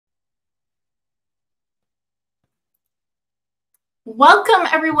Welcome,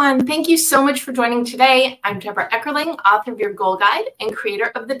 everyone. Thank you so much for joining today. I'm Deborah Eckerling, author of your Goal Guide and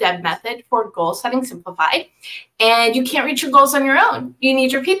creator of the DEB Method for Goal Setting Simplified. And you can't reach your goals on your own. You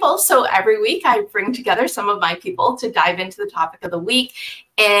need your people. So every week I bring together some of my people to dive into the topic of the week.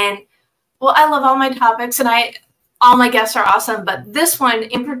 And well, I love all my topics and all my guests are awesome. But this one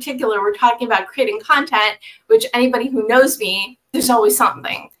in particular, we're talking about creating content, which anybody who knows me, there's always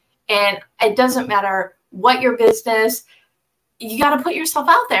something. And it doesn't matter what your business, you got to put yourself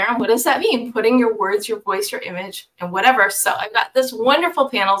out there. And what does that mean? Putting your words, your voice, your image, and whatever. So I've got this wonderful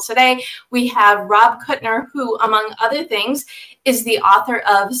panel today. We have Rob Kutner, who, among other things, is the author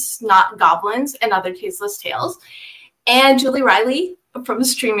of Snot Goblins and Other Tasteless Tales, and Julie Riley from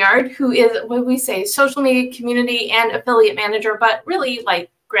StreamYard, who is, what we say, social media community and affiliate manager, but really like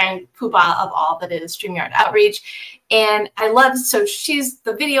grand poobah of all that is StreamYard outreach. And I love, so she's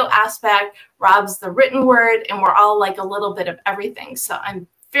the video aspect, Rob's the written word, and we're all like a little bit of everything. So I'm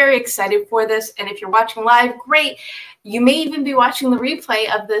very excited for this. And if you're watching live, great. You may even be watching the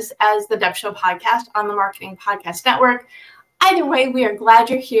replay of this as the Deb Show podcast on the Marketing Podcast Network. Either way, we are glad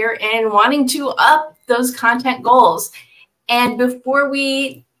you're here and wanting to up those content goals. And before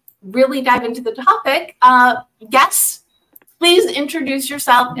we really dive into the topic, guests, please introduce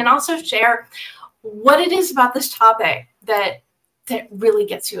yourself and also share what it is about this topic that really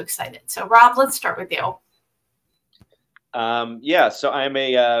gets you excited. So Rob, let's start with you. Yeah, so I'm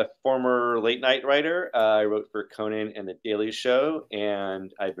a former late night writer. I wrote for Conan and The Daily Show,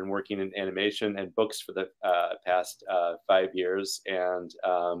 and I've been working in animation and books for the past 5 years. And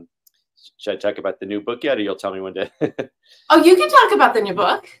should I talk about the new book yet, or you'll tell me when to? Oh, you can talk about the new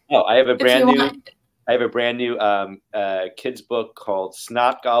book. Oh, I have a brand new kids book called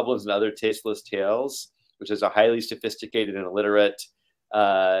Snot Goblins and Other Tasteless Tales, which is a highly sophisticated and illiterate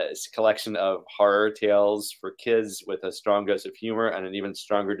collection of horror tales for kids with a strong dose of humor and an even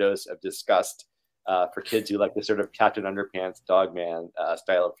stronger dose of disgust for kids who like the sort of Captain Underpants Dogman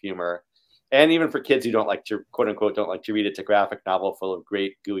style of humor. And even for kids who don't like to, quote unquote, don't like to read. It's a graphic novel full of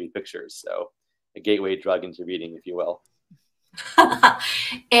great gooey pictures. So a gateway drug into reading, if you will.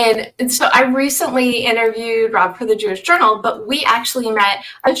 And so I recently interviewed Rob for the Jewish Journal, but we actually met.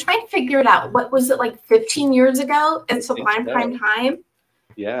 I was trying to figure it out. What was it, like 15 years ago in Sublime Prime Time?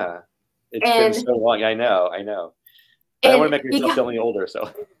 Yeah, it's been so long. I know. But I don't want to make myself feel any older, so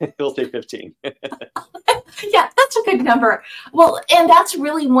it'll say 15. Yeah, that's a good number. Well, and that's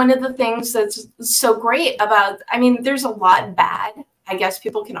really one of the things that's so great about, I mean, there's a lot bad. I guess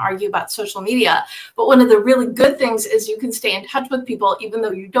people can argue about social media, but one of the really good things is you can stay in touch with people, even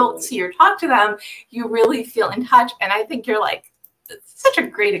though you don't see or talk to them, you really feel in touch. And I think you're like such a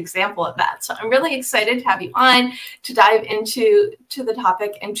great example of that. So I'm really excited to have you on to dive into the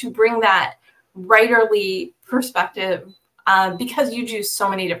topic and to bring that writerly perspective because you do so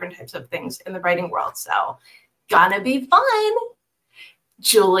many different types of things in the writing world. So gonna be fun.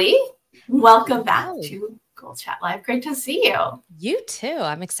 Julie, welcome back to Goal Chat Live. Great to see you. You too.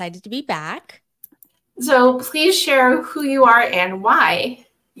 I'm excited to be back. So please share who you are and why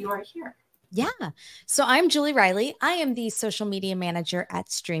you are here. Yeah. So I'm Julie Riley. I am the social media manager at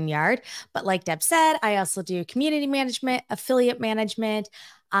StreamYard. But like Deb said, I also do community management, affiliate management.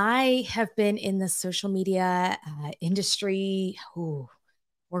 I have been in the social media industry.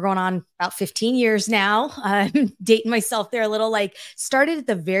 We're going on about 15 years now. I'm dating myself there a little. Like started at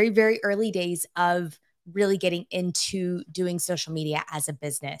the very, very early days of really getting into doing social media as a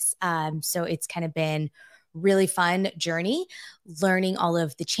business. So it's kind of been really fun journey, learning all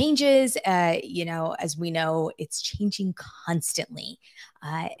of the changes. You know, as we know, it's changing constantly.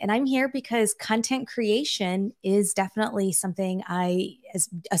 And I'm here because content creation is definitely something as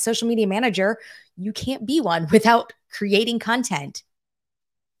a social media manager, you can't be one without creating content.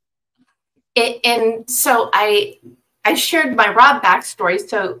 And so I shared my Rob backstory.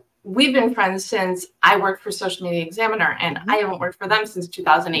 So we've been friends since I worked for Social Media Examiner, and I haven't worked for them since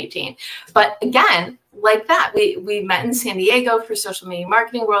 2018. But again, like that, we met in San Diego for Social Media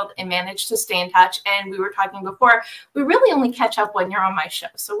Marketing World and managed to stay in touch. And we were talking before, we really only catch up when you're on my show.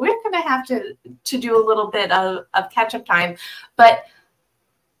 So we're going to have to do a little bit of catch-up time. But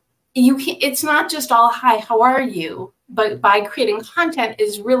it's not just all, hi, how are you? But by creating content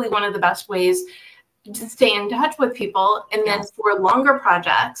is really one of the best ways to stay in touch with people. And then for longer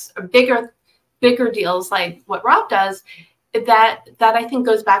projects or bigger deals like what Rob does, that I think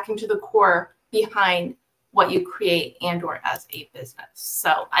goes back into the core behind what you create and or as a business.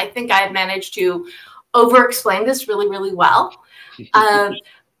 So I think I've managed to over-explain this really, really well.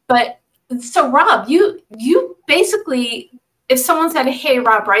 But so Rob, you basically, if someone said, hey,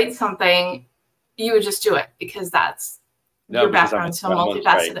 Rob, write something, you would just do it because that's No, your because background so I'm on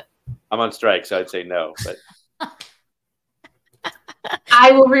multifaceted. strike. I'm on strike, so I'd say no. But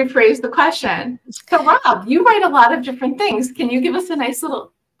I will rephrase the question. So, Rob, you write a lot of different things. Can you give us a nice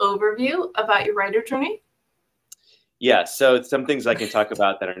little overview about your writer journey? Yeah, so some things I can talk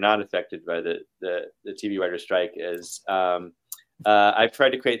about that are not affected by the TV writer strike is I've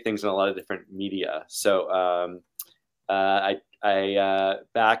tried to create things in a lot of different media. So I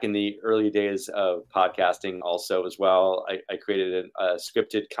back in the early days of podcasting also as well, I created a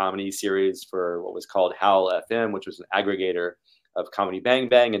scripted comedy series for what was called Howl FM, which was an aggregator of Comedy Bang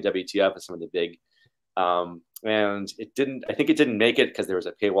Bang and WTF and some of the big. And I think it didn't make it because there was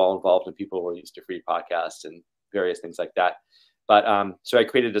a paywall involved and people were used to free podcasts and various things like that. But so I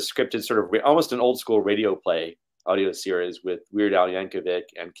created a scripted sort of almost an old school radio play audio series with Weird Al Yankovic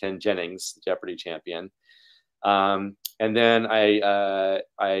and Ken Jennings, the Jeopardy champion. And then I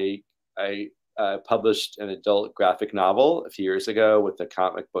published an adult graphic novel a few years ago with the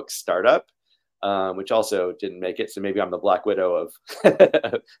comic book Startup, which also didn't make it. So maybe I'm the Black Widow of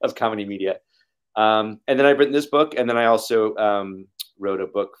of comedy media. And then I've written this book, and then I also wrote a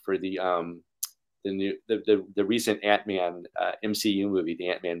book for the recent Ant-Man MCU movie, the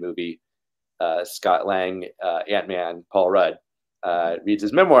Ant-Man movie. Scott Lang, Ant-Man, Paul Rudd reads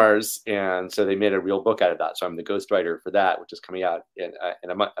his memoirs, and so they made a real book out of that. So I'm the ghostwriter for that, which is coming out in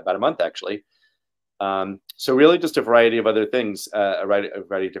about a month actually. So really just a variety of other things, a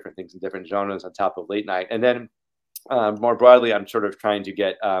variety of different things in different genres on top of late night. And then more broadly, I'm sort of trying to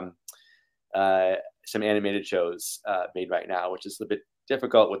get some animated shows made right now, which is a bit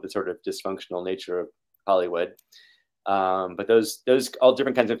difficult with the sort of dysfunctional nature of Hollywood. But those all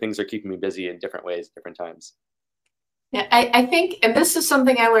different kinds of things are keeping me busy in different ways, different times. Yeah, I think, and this is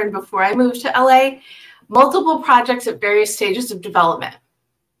something I learned before I moved to LA, multiple projects at various stages of development.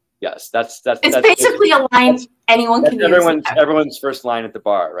 Yes, that's basically a line anyone can use. Everyone's first line at the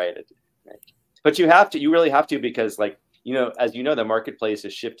bar, right? But you really have to, because like, as you know, the marketplace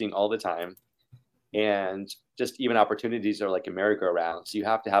is shifting all the time, and just even opportunities are like a merry-go-round. So you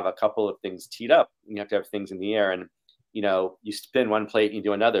have to have a couple of things teed up. You have to have things in the air, and you spin one plate and you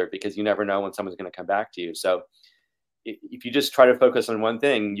do another, because you never know when someone's going to come back to you. So if you just try to focus on one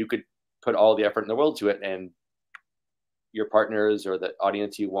thing, you could put all the effort in the world to it, and your partners or the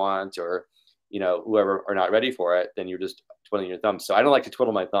audience you want, or whoever are not ready for it, then you're just twiddling your thumbs. So I don't like to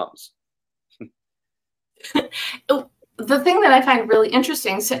twiddle my thumbs. The thing that I find really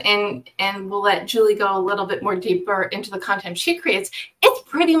interesting, and we'll let Julie go a little bit more deeper into the content she creates, it's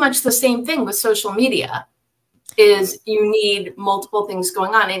pretty much the same thing with social media, is you need multiple things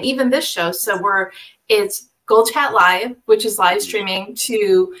going on. And even this show, it's Goal Chat Live, which is live streaming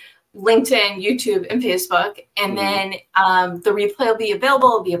to LinkedIn, YouTube, and Facebook. And then the replay will be available.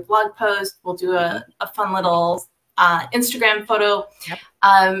 It'll be a blog post. We'll do a fun little Instagram photo. Yep.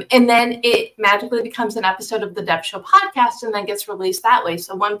 And then it magically becomes an episode of the Deb Show podcast, and then gets released that way.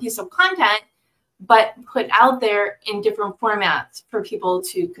 So one piece of content, but put out there in different formats for people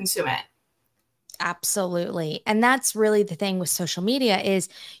to consume it. Absolutely. And that's really the thing with social media, is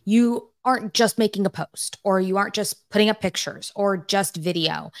you aren't just making a post, or you aren't just putting up pictures or just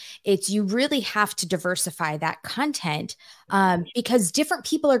video. You really have to diversify that content, because different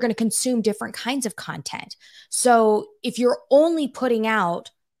people are going to consume different kinds of content. So if you're only putting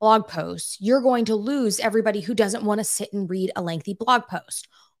out blog posts, you're going to lose everybody who doesn't want to sit and read a lengthy blog post.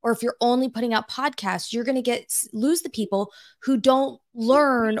 Or if you're only putting out podcasts, you're going to lose the people who don't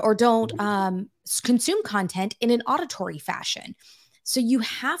learn or don't consume content in an auditory fashion. So you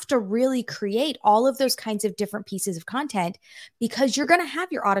have to really create all of those kinds of different pieces of content, because you're going to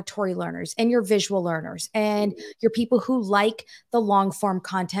have your auditory learners and your visual learners and your people who like the long form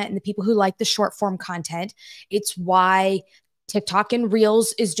content and the people who like the short form content. It's why TikTok and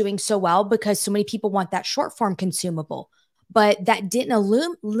Reels is doing so well, because so many people want that short form consumable. But that didn't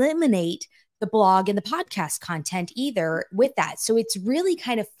eliminate the blog and the podcast content either with that. So it's really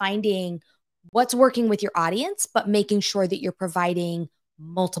kind of finding what's working with your audience, but making sure that you're providing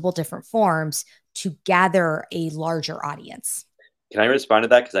multiple different forms to gather a larger audience. Can I respond to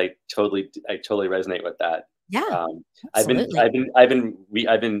that? Because I totally resonate with that. Yeah, I've been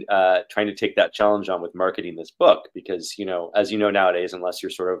trying to take that challenge on with marketing this book, because as you know, nowadays, unless you're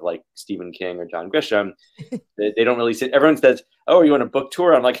sort of like Stephen King or John Grisham, they don't really sit. Everyone says, "Oh, are you on a book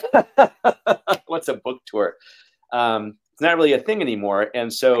tour?" I'm like, "What's a book tour?" It's not really a thing anymore,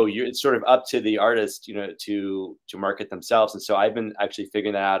 and so it's sort of up to the artist, to market themselves. And so I've been actually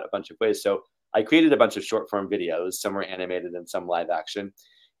figuring that out a bunch of ways. So I created a bunch of short form videos. Some were animated and some live action.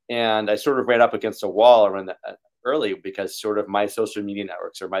 And I sort of ran up against a wall around early because sort of my social media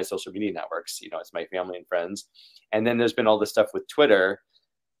networks are my social media networks. You know, it's my family and friends. And then there's been all this stuff with Twitter.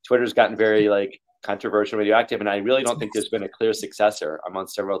 Twitter's gotten very like controversial, radioactive, and I really don't think there's been a clear successor. I'm on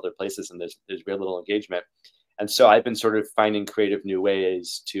several other places, and there's very little engagement. And so I've been sort of finding creative new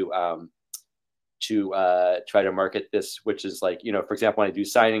ways to try to market this, which is like, you know, for example, when I do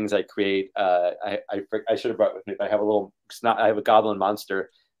signings, I create. I should have brought with me, but I have a little snot. I have a goblin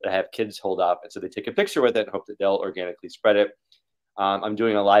monster that I have kids hold up, and so they take a picture with it and hope that they'll organically spread it. I'm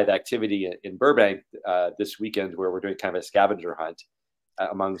doing a live activity in Burbank this weekend where we're doing kind of a scavenger hunt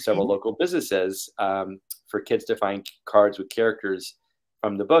among several local businesses for kids to find cards with characters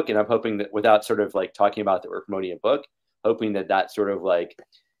from the book. And I'm hoping that without sort of like talking about that we're promoting a book, hoping that that sort of like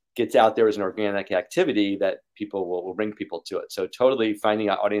gets out there as an organic activity that people will bring people to it. So totally finding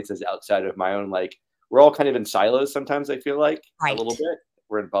out audiences outside of my own, like we're all kind of in silos sometimes, I feel like a little bit.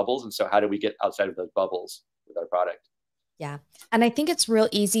 We're in bubbles. And so how do we get outside of those bubbles with our product? Yeah. And I think it's real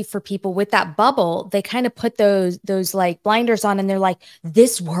easy for people with that bubble. They kind of put those like blinders on and they're like,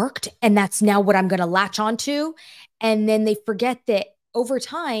 this worked. And that's now what I'm going to latch onto. And then they forget that over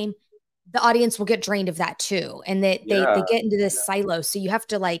time, the audience will get drained of that too. And that they get into this silo. So you have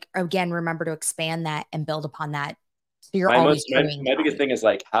to like, again, remember to expand that and build upon that. So you're always my biggest thing is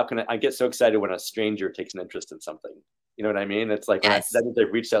like, how can I get so excited when a stranger takes an interest in something? You know what I mean? It's like when that means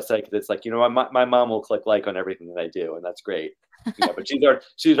they've reached outside. It's like, you know, my mom will click like on everything that I do, and that's great. You know, but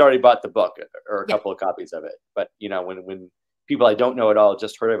she's already bought the book or a couple of copies of it. But you know, when people I don't know at all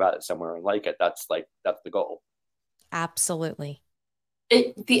just heard about it somewhere and like it, that's the goal. Absolutely.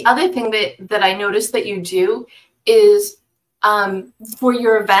 The other thing that I noticed that you do is for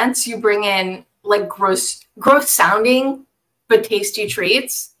your events, you bring in like gross sounding but tasty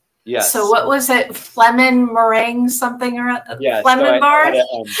treats. Yes. So what was it? Flemin meringue something or Flemin bars?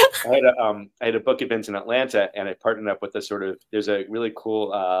 I had a book event in Atlanta, and I partnered up with there's a really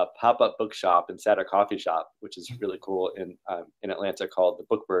cool pop-up bookshop inside a coffee shop, which is really cool in Atlanta called the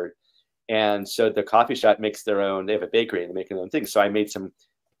Bookbird. And so the coffee shop makes they have a bakery and they make their own things. So I made some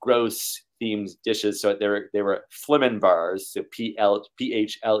gross themed dishes. So they were Flemin bars, so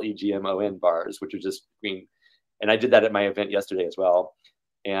PHLEGMON bars, which are just green. And I did that at my event yesterday as well.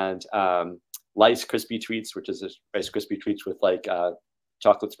 And Rice Krispie treats, which is Rice Krispie treats with like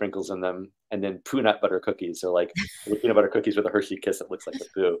chocolate sprinkles in them, and then Poo Nut butter cookies. So like peanut butter cookies with a Hershey kiss that looks like a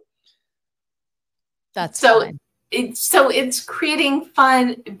poo. That's fun. It's creating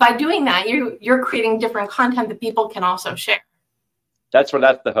fun by doing that. You're creating different content that people can also share. That's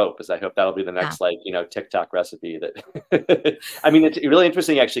the hope. Is I hope that'll be the next like TikTok recipe that. I mean, it's really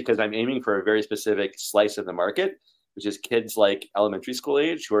interesting actually because I'm aiming for a very specific slice of the market, which is kids like elementary school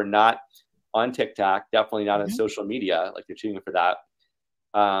age who are not on TikTok, definitely not on social media, like they're tuning for that.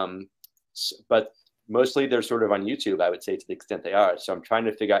 But mostly they're sort of on YouTube, I would say, to the extent they are. So I'm trying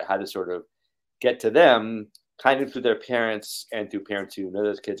to figure out how to sort of get to them kind of through their parents and through parents who know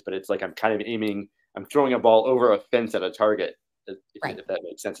those kids. But it's like I'm kind of I'm throwing a ball over a fence at a target, if that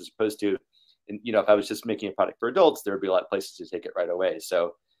makes sense, as opposed to, you know, if I was just making a product for adults, there would be a lot of places to take it right away.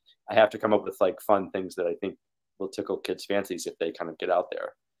 So I have to come up with like fun things that I think will tickle kids' fancies if they kind of get out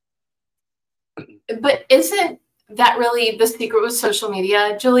there. But isn't that really the secret with social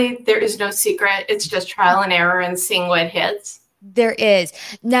media, Julie? There is no secret. It's just trial and error and seeing what hits. There is.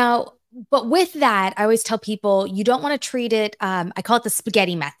 Now, but with that, I always tell people you don't want to treat it, I call it the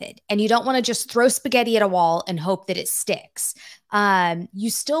spaghetti method. And you don't want to just throw spaghetti at a wall and hope that it sticks. You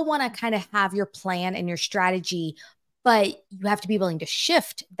still want to kind of have your plan and your strategy, but you have to be willing to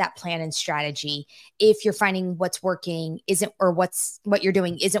shift that plan and strategy if you're finding what's working what you're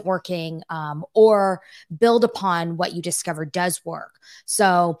doing isn't working, or build upon what you discover does work.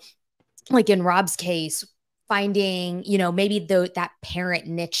 So like in Rob's case, finding, you know, maybe that parent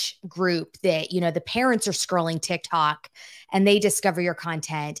niche group that, you know, the parents are scrolling TikTok and they discover your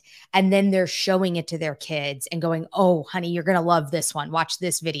content and then they're showing it to their kids and going, oh, honey, you're going to love this one. Watch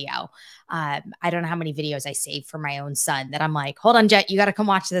this video. I don't know how many videos I saved for my own son that I'm like, hold on, Jet, you got to come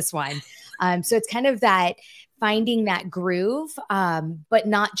watch this one. So it's kind of that finding that groove, but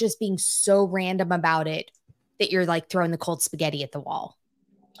not just being so random about it that you're like throwing the cold spaghetti at the wall.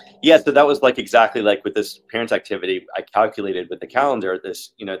 Yeah, so that was like exactly like with this parent activity. I calculated with the calendar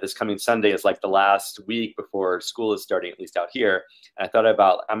this coming Sunday is like the last week before school is starting, at least out here. And I thought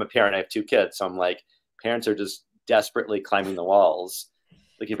about, I'm a parent, I have 2 kids. So I'm like, parents are just desperately climbing the walls,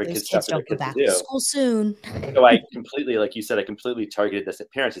 looking for kids stuff for their kids to do. School soon. So I completely, like you said, I completely targeted this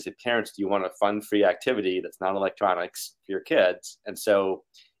at parents. I said, parents, do you want a fun, free activity that's not electronics for your kids? And so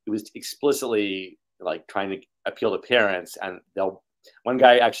it was explicitly like trying to appeal to parents, and one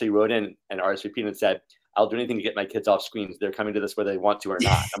guy actually wrote in an RSVP and said, I'll do anything to get my kids off screens. They're coming to this whether they want to or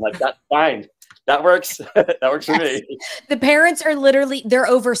not. I'm like, that's fine. That works. That works for me. The parents are literally, they're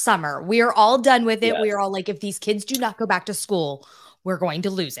over summer. We are all done with it. Yes. We are all like, if these kids do not go back to school, we're going to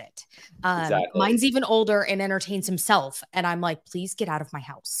lose it. Exactly. Mine's even older and entertains himself. And I'm like, please get out of my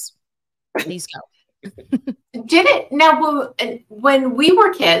house. Please go. Did it now when we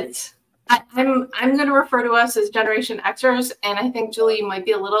were kids? I'm going to refer to us as Generation Xers, and I think Julie, you might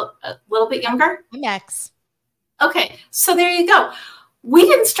be a little bit younger. I'm X. Okay, so there you go. We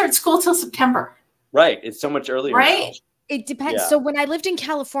didn't start school till September. Right, it's so much earlier. Right. Now. It depends. Yeah. So when I lived in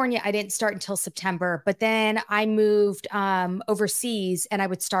California, I didn't start until September, but then I moved overseas, and I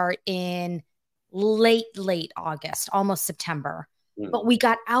would start in late August, almost September. But we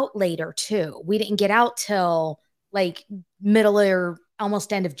got out later too. We didn't get out till like middle or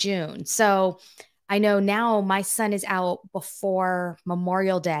almost end of June. So I know now my son is out before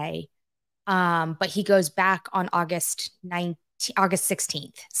Memorial Day, but he goes back on August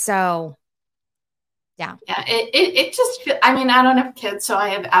 16th. So yeah. It just, I mean, I don't have kids, so I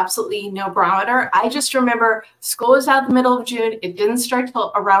have absolutely no barometer. I just remember school was out the middle of June. It didn't start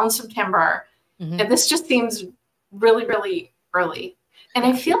till around September. And this just seems really, really early. And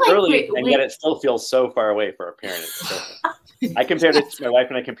I feel like early, and yet it still feels so far away for a parent. So I compared it to my wife,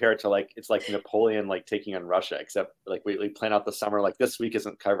 and I compare it to like, it's like Napoleon like taking on Russia, except like we plan out the summer, like this week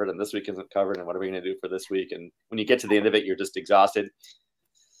isn't covered and this week isn't covered, and what are we going to do for this week? And when you get to the end of it, you're just exhausted.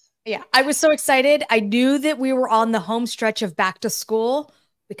 Yeah, I was so excited. I knew that we were on the home stretch of back to school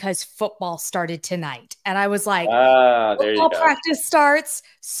because football started tonight. And I was like, football practice starts,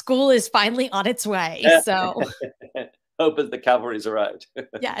 school is finally on its way. So hope as the cavalry's arrived.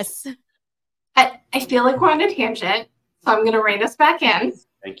 Yes. I feel like we're on a tangent, so I'm going to rein us back in.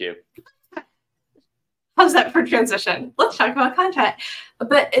 Thank you. How's that for transition? Let's talk about content.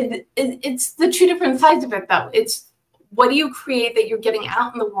 But it's the two different sides of it, though. It's what do you create that you're getting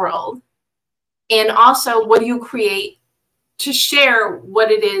out in the world? And also, what do you create to share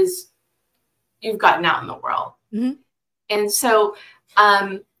what it is you've gotten out in the world? And so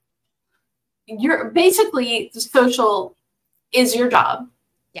you're basically, social is your job.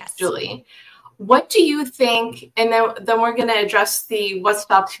 Yes. Julie, what do you think? And then we're going to address what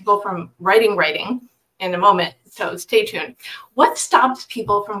stops people from writing in a moment. So stay tuned. What stops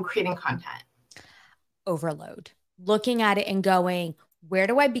people from creating content? Overload. Looking at it and going, where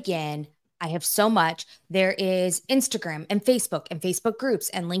do I begin? I have so much. There is Instagram and Facebook groups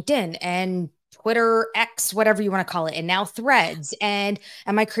and LinkedIn and Twitter, X, whatever you want to call it. And now Threads. And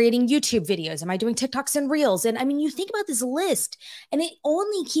am I creating YouTube videos? Am I doing TikToks and Reels? And I mean, you think about this list and it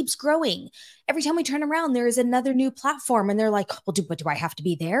only keeps growing. Every time we turn around, there is another new platform and they're like, well, but do I have to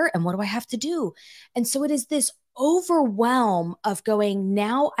be there? And what do I have to do? And so it is this overwhelm of going,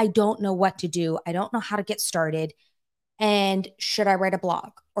 now I don't know what to do. I don't know how to get started. And should I write a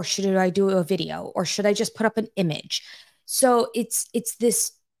blog or should I do a video or should I just put up an image? So it's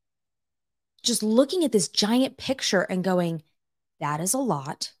this, just looking at this giant picture and going, that is a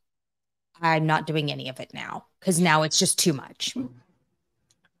lot. I'm not doing any of it now because now it's just too much.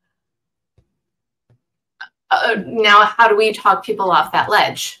 Now, how do we talk people off that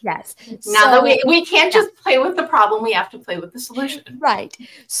ledge? Yes. Now that we can't just play with the problem, we have to play with the solution. Right.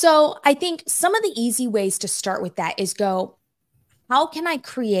 So I think some of the easy ways to start with that is go, how can I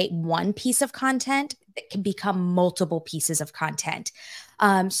create one piece of content that can become multiple pieces of content?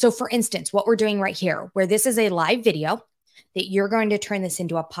 So for instance, what we're doing right here, where this is a live video that you're going to turn this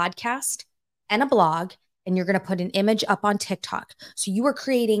into a podcast and a blog, and you're going to put an image up on TikTok. So you are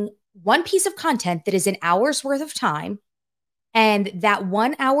creating one piece of content that is an hour's worth of time. And that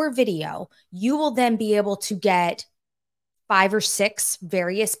 1 hour video, you will then be able to get 5 or 6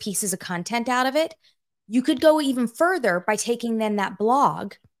 various pieces of content out of it. You could go even further by taking then that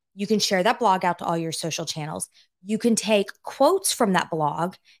blog. You can share that blog out to all your social channels. You can take quotes from that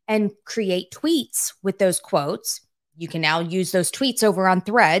blog and create tweets with those quotes. You can now use those tweets over on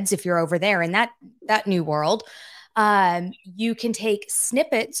Threads if you're over there in that new world. You can take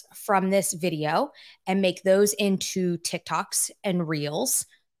snippets from this video and make those into TikToks and Reels,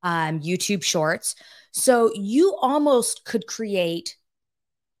 YouTube Shorts. So you almost could create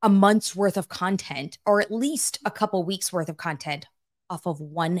a month's worth of content, or at least a couple weeks worth of content off of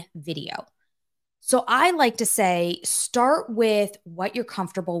one video. So I like to say, start with what you're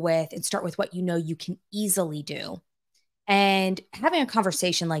comfortable with and start with what you know you can easily do. And having a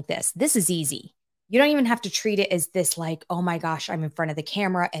conversation like this is easy. You don't even have to treat it as this like, oh my gosh, I'm in front of the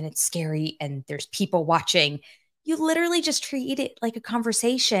camera and it's scary and there's people watching. You literally just treat it like a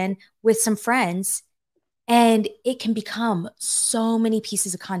conversation with some friends, and it can become so many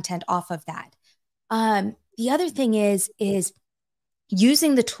pieces of content off of that. The other thing is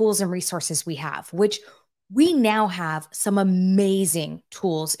using the tools and resources we have, which we now have some amazing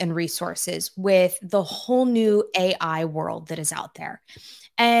tools and resources with the whole new AI world that is out there.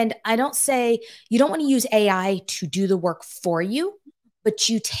 And I don't say you don't want to use AI to do the work for you, but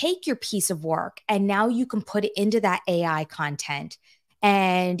you take your piece of work and now you can put it into that AI content,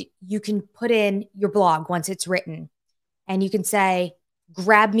 and you can put in your blog once it's written, and you can say,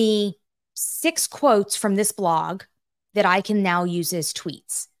 grab me 6 quotes from this blog that I can now use as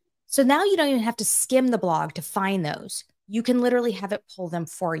tweets. So now you don't even have to skim the blog to find those. You can literally have it pull them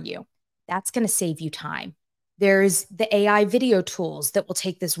for you. That's going to save you time. There's the AI video tools that will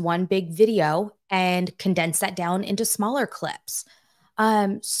take this one big video and condense that down into smaller clips.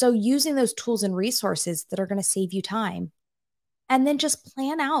 So using those tools and resources that are going to save you time. And then just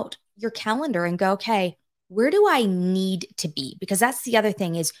plan out your calendar and go, okay, where do I need to be? Because that's the other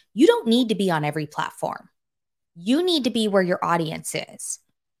thing is you don't need to be on every platform. You need to be where your audience is.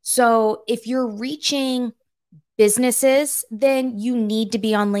 So if you're reaching businesses, then you need to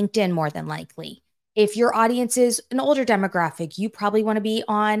be on LinkedIn more than likely. If your audience is an older demographic, you probably want to be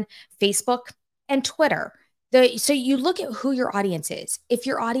on Facebook and Twitter. So you look at who your audience is. If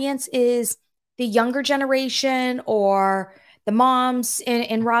your audience is the younger generation or the moms,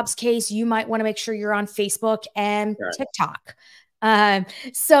 in Rob's case, you might want to make sure you're on Facebook and TikTok.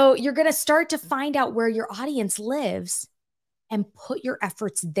 So you're going to start to find out where your audience lives and put your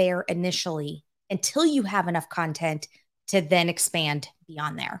efforts there initially until you have enough content to then expand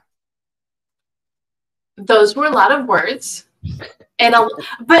beyond there. Those were a lot of words, and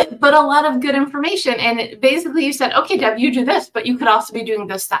but a lot of good information. And basically you said, okay, Deb, you do this, but you could also be doing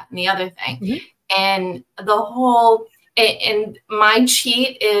this, that, and the other thing. Mm-hmm. And the whole, and my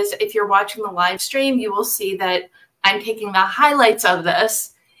cheat is if you're watching the live stream, you will see that I'm taking the highlights of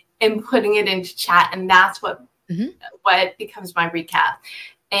this and putting it into chat. And that's what, mm-hmm. what becomes my recap.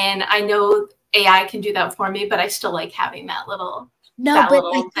 And I know AI can do that for me, but I still like having that little,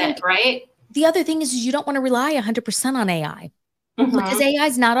 bit, right? The other thing is you don't want to rely 100% on AI, mm-hmm. because AI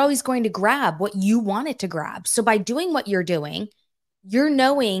is not always going to grab what you want it to grab. So by doing what you're doing, you're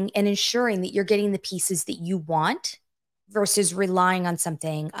knowing and ensuring that you're getting the pieces that you want versus relying on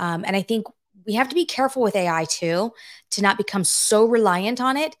something. And I think we have to be careful with AI too, to not become so reliant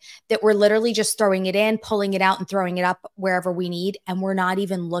on it that we're literally just throwing it in, pulling it out and throwing it up wherever we need. And we're not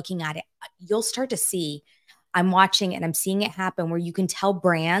even looking at it. You'll start to see, I'm watching and I'm seeing it happen where you can tell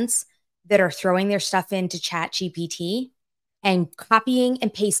brands that are throwing their stuff into Chat GPT and copying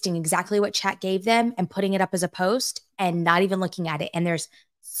and pasting exactly what Chat gave them and putting it up as a post and not even looking at it. And there's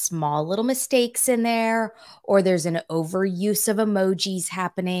small little mistakes in there, or there's an overuse of emojis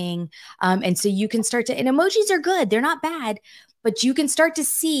happening. And so you can start to, and emojis are good, they're not bad, but you can start to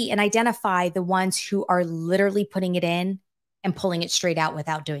see and identify the ones who are literally putting it in and pulling it straight out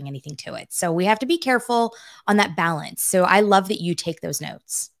without doing anything to it. So we have to be careful on that balance. So I love that you take those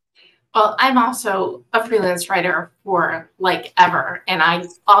notes. Well, I'm also a freelance writer for like ever, and I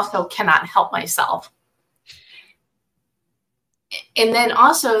also cannot help myself. And then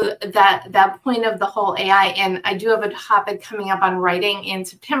also that point of the whole AI, and I do have a topic coming up on writing in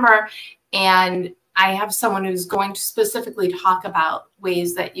September, and I have someone who's going to specifically talk about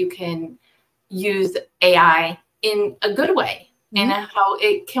ways that you can use AI in a good way, mm-hmm. and how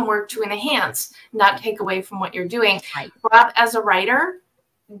it can work to enhance, not take away from what you're doing. Right. Rob, as a writer,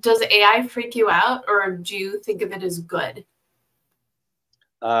 does AI freak you out, or do you think of it as good?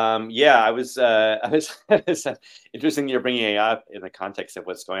 Yeah, I was it's interesting you're bringing AI up in the context of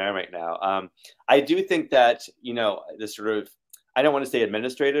what's going on right now. I do think that, you know, this sort of, I don't want to say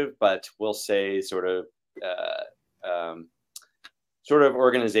administrative, but we'll say sort of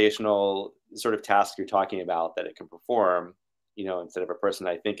organizational sort of task you're talking about that it can perform, you know, instead of a person.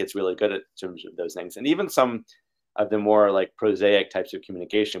 I think it's really good at terms of those things. And even some of the more like prosaic types of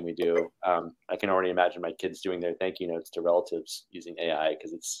communication we do. I can already imagine my kids doing their thank you notes to relatives using AI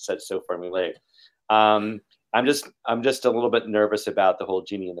because it's such so formulaic. I'm just a little bit nervous about the whole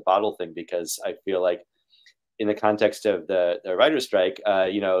genie in the bottle thing, because I feel like in the context of the writer's strike,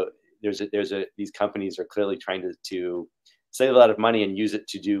 you know, these companies are clearly trying to save a lot of money and use it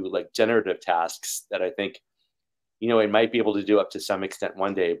to do like generative tasks that I think, you know, it might be able to do up to some extent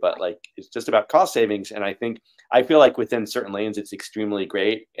one day, but like it's just about cost savings. And I feel like within certain lanes, it's extremely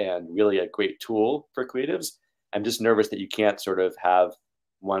great and really a great tool for creatives. I'm just nervous that you can't sort of have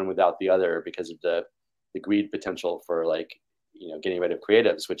one without the other because of the greed potential for, like, you know, getting rid of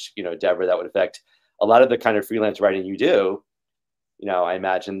creatives, which, you know, Deborah, that would affect a lot of the kind of freelance writing you do. I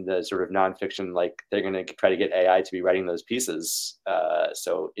imagine the sort of nonfiction, like they're going to try to get AI to be writing those pieces.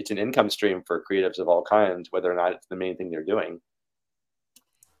 So it's an income stream for creatives of all kinds, whether or not it's the main thing they're doing.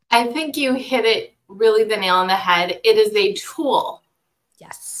 I think you hit it really the nail on the head. It is a tool.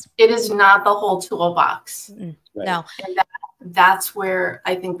 Yes. It is not the whole toolbox. Right. No. And that's where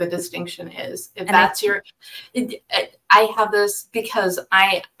I think the distinction is. If that's I have this because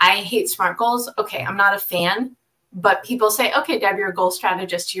I hate SMART goals. Okay, I'm not a fan, but people say, okay, Deb, you're a goal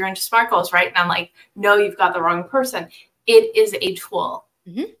strategist. You're into SMART goals, right? And I'm like, no, you've got the wrong person. It is a tool.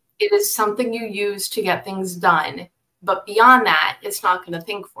 Mm-hmm. It is something you use to get things done. But beyond that, it's not going to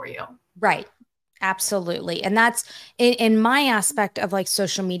think for you. Right. Absolutely. And that's in my aspect of like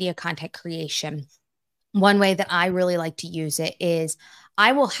social media content creation. One way that I really like to use it is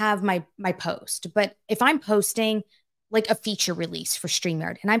I will have my post, but if I'm posting like a feature release for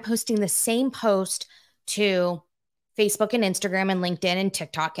StreamYard and I'm posting the same post to Facebook and Instagram and LinkedIn and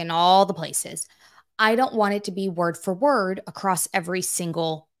TikTok and all the places, I don't want it to be word for word across every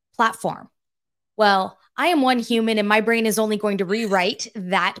single platform. Well, I am one human and my brain is only going to rewrite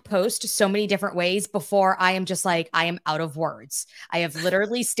that post so many different ways before I am just like, I am out of words. I have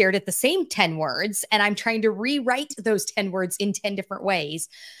literally stared at the same 10 words and I'm trying to rewrite those 10 words in 10 different ways.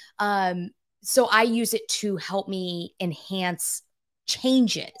 So I use it to help me enhance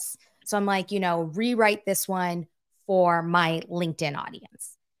changes. So I'm like, rewrite this one for my LinkedIn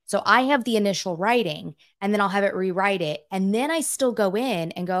audience. So I have the initial writing and then I'll have it rewrite it. And then I still go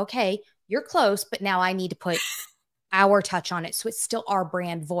in and go, okay, you're close, but now I need to put our touch on it. So it's still our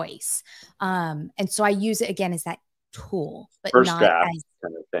brand voice. And so I use it again as that tool, but first not draft as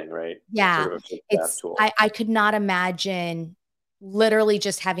kind of thing, right? Yeah. Sort of It's, tool. I could not imagine literally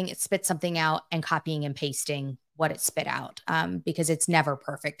just having it spit something out and copying and pasting what it spit out, because it's never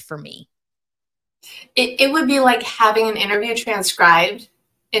perfect for me. It would be like having an interview transcribed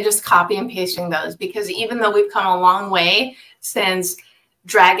and just copy and pasting those, because even though we've come a long way since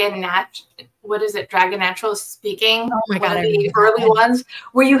Dragon Natural Speaking, oh my God, one of the early ones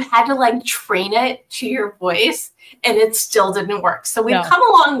where you had to like train it to your voice and it still didn't work. So we've come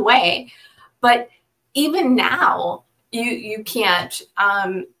a long way, but even now you can't,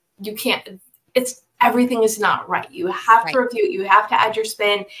 everything is not right. You have to review it. You have to add your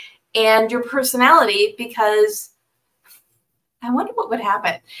spin and your personality, because I wonder what would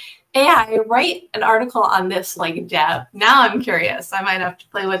happen. AI, write an article on this, like Deb. Now I'm curious. I might have to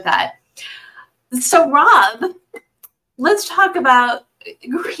play with that. So Rob, let's talk about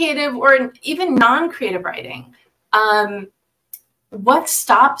creative or even non-creative writing. What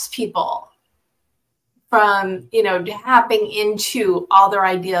stops people from, tapping into all their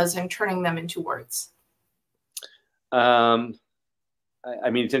ideas and turning them into words? I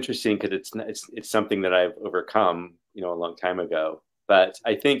mean, it's interesting because it's something that I've overcome, a long time ago. But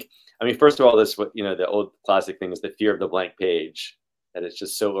I think, first of all, the old classic thing is the fear of the blank page, that it's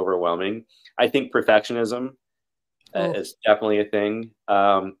just so overwhelming. I think perfectionism is definitely a thing.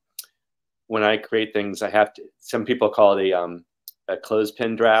 When I create things, some people call it a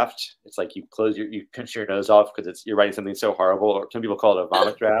clothespin draft. It's like you pinch your nose off because you're writing something so horrible, or some people call it a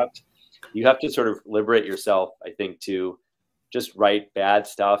vomit draft. You have to sort of liberate yourself, I think, to just write bad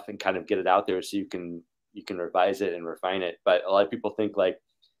stuff and kind of get it out there so you can revise it and refine it. But a lot of people think like,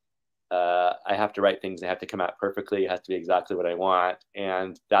 I have to write things, they have to come out perfectly, it has to be exactly what I want.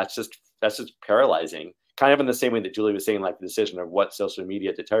 And that's just paralyzing. Kind of in the same way that Julie was saying, like the decision of what social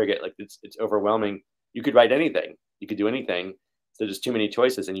media to target, like it's overwhelming. You could write anything, you could do anything. So there's too many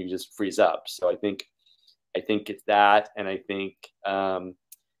choices and you just freeze up. So I think it's that. And I think, some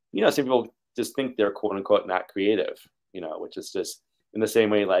people just think they're quote unquote not creative, which is just in the same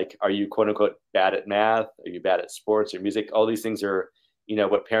way, like, are you quote unquote bad at math? Are you bad at sports or music? All these things are,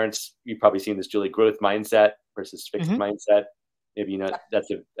 what parents, you've probably seen this, Julie, growth mindset versus fixed mindset. Maybe,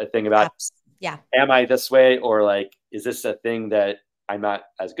 that's a thing about, am I this way? Or like, is this a thing that I'm not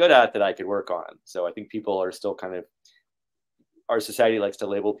as good at that I could work on? So I think people are still kind of, our society likes to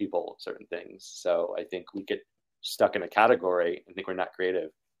label people certain things. So I think we get stuck in a category and think we're not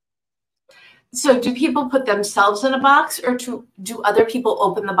creative. So do people put themselves in a box, or do other people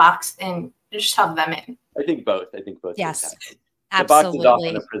open the box and just shove them in? I think both. Yes, absolutely. The box is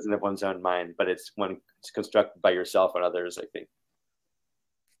often a prison of one's own mind, but it's constructed by yourself and others, I think.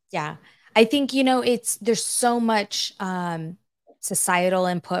 Yeah. I think, there's so much societal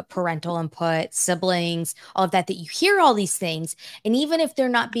input, parental input, siblings, all of that you hear all these things. And even if they're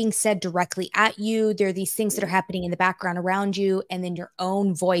not being said directly at you, there are these things that are happening in the background around you, and then your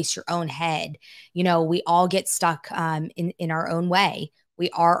own voice, your own head. We all get stuck in our own way. We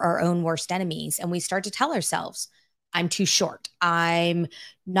are our own worst enemies, and we start to tell ourselves, I'm too short. I'm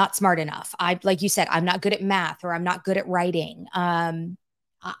not smart enough. Like you said, I'm not good at math, or I'm not good at writing. I'm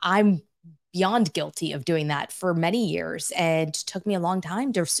beyond guilty of doing that for many years, and it took me a long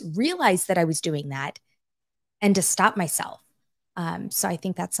time to realize that I was doing that and to stop myself. So I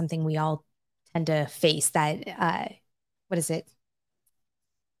think that's something we all tend to face, that, what is it?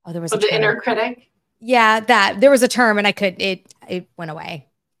 Oh, there was the inner critic. Yeah, there was a term, and it went away.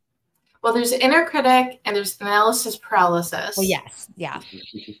 Well, there's inner critic and there's analysis paralysis. Well, yes. Yeah.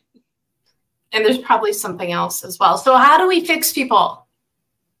 And there's probably something else as well. So how do we fix people?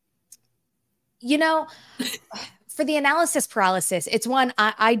 You know, for the analysis paralysis, it's one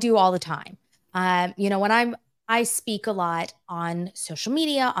I do all the time. You know, when I speak a lot on social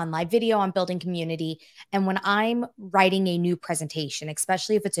media, on live video, on building community. And when I'm writing a new presentation,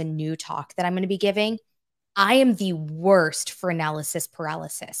 especially if it's a new talk that I'm going to be giving, I am the worst for analysis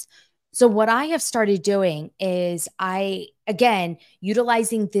paralysis. So what I have started doing is again,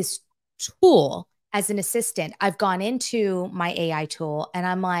 utilizing this tool as an assistant. I've gone into my AI tool and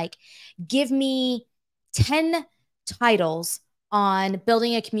I'm like, give me 10 titles on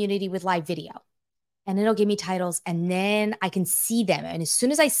building a community with live video. And it'll give me titles, and then I can see them. And as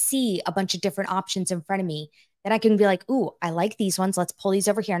soon as I see a bunch of different options in front of me, then I can be like, ooh, I like these ones. Let's pull these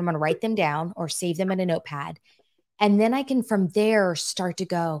over here. And I'm going to write them down or save them in a notepad. And then I can from there start to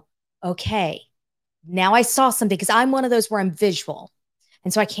go, okay, now I saw something, because I'm one of those where I'm visual.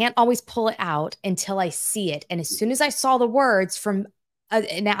 And so I can't always pull it out until I see it. And as soon as I saw the words from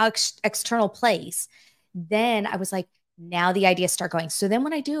an external place, then I was like, now the ideas start going. So then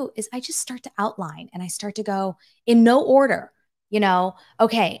what I do is I just start to outline, and I start to go in no order. You know,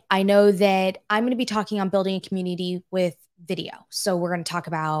 okay, I know that I'm going to be talking on building a community with video. So we're going to talk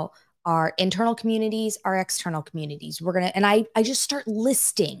about our internal communities, our external communities. And I just start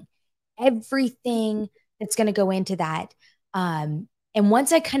listing everything that's going to go into that. And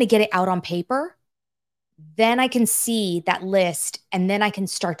once I kind of get it out on paper, then I can see that list, and then I can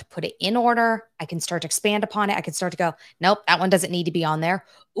start to put it in order. I can start to expand upon it. I can start to go, nope, that one doesn't need to be on there.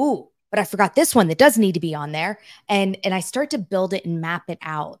 Ooh, but I forgot this one that does need to be on there. And I start to build it and map it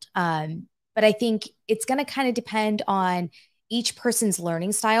out. But I think it's going to kind of depend on each person's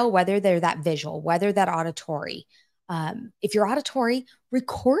learning style, whether they're that visual, whether that auditory. If you're auditory,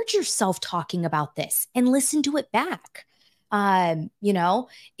 record yourself talking about this and listen to it back. You know,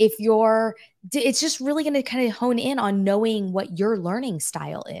 it's just really going to kind of hone in on knowing what your learning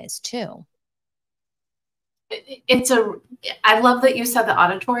style is too. I love that you said the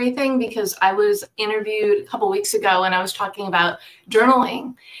auditory thing, because I was interviewed a couple of weeks ago and I was talking about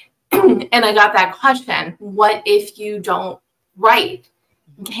journaling and I got that question, what if you don't write?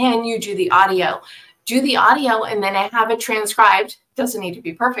 Can you do the audio? Do the audio and then I have it transcribed. Doesn't need to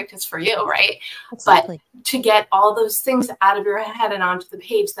be perfect. It's for you, right? Exactly. But to get all those things out of your head and onto the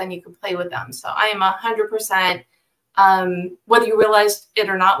page, then you can play with them. So I am 100%, whether you realized it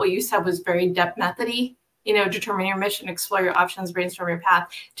or not, what you said was very depth methody, you know, determine your mission, explore your options, brainstorm your path,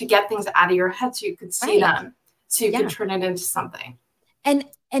 to get things out of your head so you could see them, so you can turn it into something. And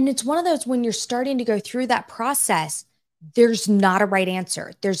it's one of those, when you're starting to go through that process, there's not a right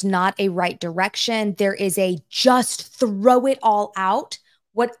answer. There's not a right direction. There is a just throw it all out,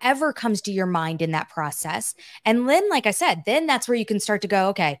 whatever comes to your mind in that process. And then, like I said, then that's where you can start to go,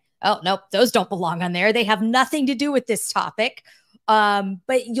 okay, oh, nope, those don't belong on there. They have nothing to do with this topic.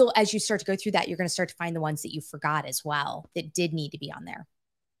 But as you start to go through that, you're going to start to find the ones that you forgot as well that did need to be on there.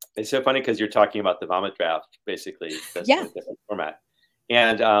 It's so funny because you're talking about the vomit draft, basically. That's a different format.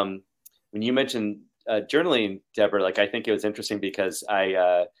 And when you mentioned journaling, Deborah, like, I think it was interesting because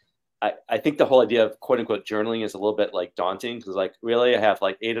I think the whole idea of quote unquote journaling is a little bit like daunting, because like, really, I have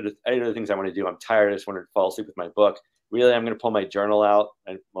like eight other things I want to do. I'm tired. I just want to fall asleep with my book. Really, I'm going to pull my journal out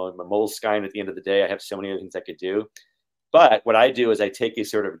and my Moleskine at the end of the day. I have so many other things I could do. But what I do is I take a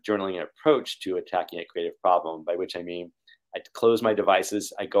sort of journaling approach to attacking a creative problem, by which I mean I close my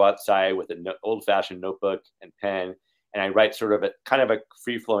devices. I go outside with an old-fashioned notebook and pen, and I write sort of a kind of a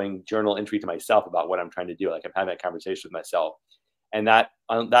free-flowing journal entry to myself about what I'm trying to do. Like, I'm having a conversation with myself. And that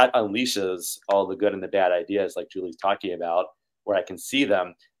unleashes all the good and the bad ideas like Julie's talking about, where I can see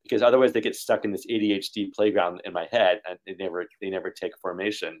them, because otherwise they get stuck in this ADHD playground in my head and they never take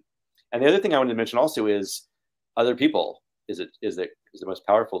formation. And the other thing I wanted to mention also is other people is the most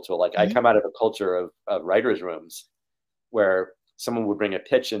powerful tool. Like, I come out of a culture of writers' rooms where someone would bring a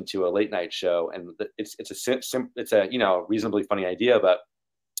pitch into a late night show, and it's a reasonably funny idea, but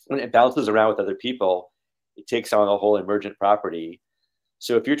when it bounces around with other people, it takes on a whole emergent property.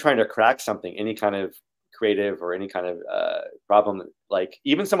 So if you're trying to crack something, any kind of creative or any kind of problem, like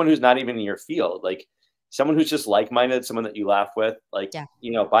even someone who's not even in your field, like someone who's just like-minded, someone that you laugh with, like,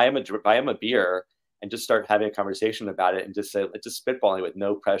 you know, buy them a beer and just start having a conversation about it and just say, just spitballing with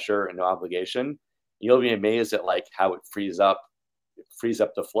no pressure and no obligation. You'll be amazed at like how it frees up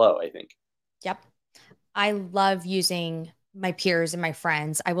the flow, I think. Yep. I love using my peers and my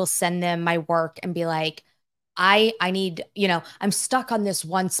friends. I will send them my work and be like, I need, you know, I'm stuck on this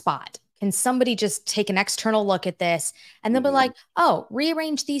one spot. Can somebody just take an external look at this? And they'll be like, oh,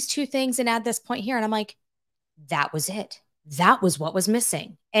 rearrange these two things and add this point here. And I'm like, that was it. That was what was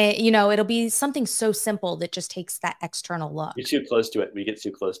missing. And, you know, it'll be something so simple that just takes that external look. You're too close to it. We get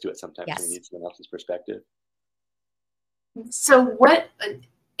too close to it sometimes. Yes. We need someone else's perspective. So what,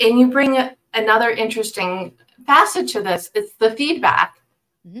 and you bring another interesting facet to this, it's the feedback.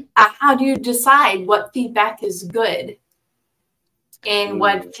 How do you decide what feedback is good and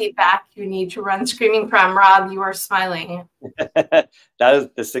what feedback you need to run screaming from? Rob, you are smiling. That is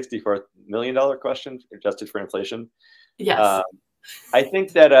the $64 million question, adjusted for inflation. Yes. I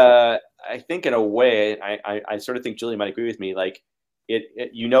think that I think in a way, I sort of think Julie might agree with me. Like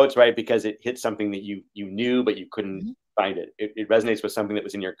you know, it's right because it hit something that you knew, but you couldn't find it. It resonates with something that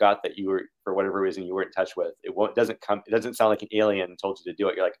was in your gut that you were, for whatever reason, you were in touch with. It doesn't sound like an alien told you to do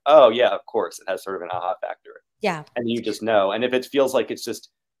it. You're like, oh yeah, of course. It has sort of an aha factor. Yeah. And you just know. And if it feels like it's just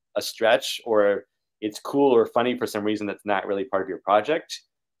a stretch or it's cool or funny for some reason that's not really part of your project,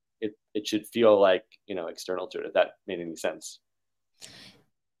 it should feel like, you know, external to it, if that made any sense.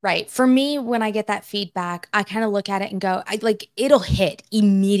 Right. For me, when I get that feedback, I kind of look at it and go, it'll hit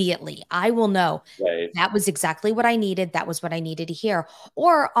immediately. I will know that was exactly what I needed. That was what I needed to hear.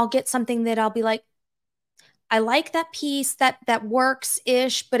 Or I'll get something that I'll be like, I like that piece that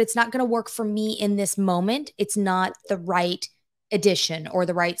works-ish, but it's not going to work for me in this moment. It's not the right addition or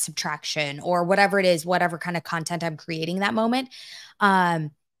the right subtraction or whatever it is, whatever kind of content I'm creating that moment.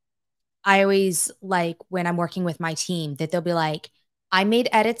 I always like when I'm working with my team that they'll be like, I made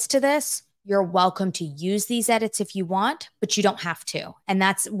edits to this. You're welcome to use these edits if you want, but you don't have to. And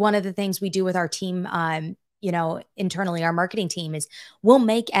that's one of the things we do with our team, you know, internally, our marketing team is we'll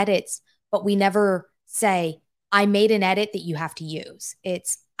make edits, but we never say, I made an edit that you have to use.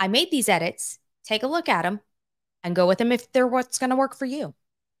 It's, I made these edits, take a look at them and go with them if they're what's going to work for you.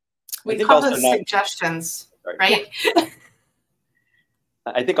 We call those suggestions, right? Yeah.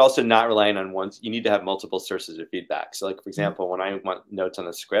 I think also not relying on one, you need to have multiple sources of feedback. So like, for example, when I want notes on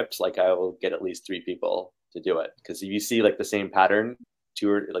the scripts, like I will get at least 3 people to do it. Because if you see like the same pattern,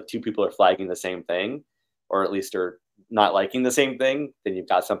 two people are flagging the same thing, or at least are not liking the same thing, then you've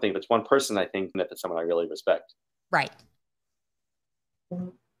got something. If it's one person, I think, and if it's someone I really respect. Right.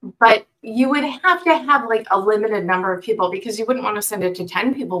 But you would have to have like a limited number of people because you wouldn't want to send it to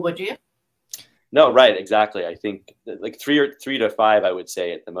 10 people, would you? No, right, exactly. I think like 3 to 5, I would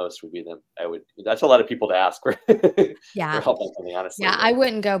say at the most would be that's a lot of people to ask for, yeah. for help on something, honestly. Yeah, I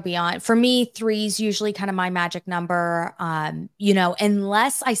wouldn't go beyond. For me, 3 is usually kind of my magic number. You know,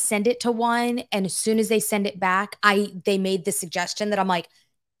 unless I send it to one and as soon as they send it back, they made the suggestion that I'm like,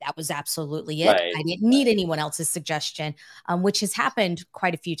 that was absolutely it. Right. I didn't need anyone else's suggestion, which has happened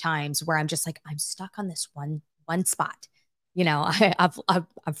quite a few times where I'm just like, I'm stuck on this one spot. You know,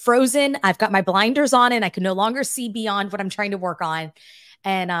 I'm frozen. I've got my blinders on and I can no longer see beyond what I'm trying to work on.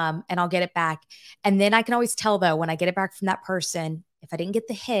 And I'll get it back. And then I can always tell though, when I get it back from that person, if I didn't get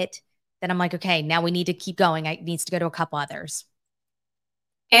the hit, then I'm like, okay, now we need to keep going. It needs to go to a couple others.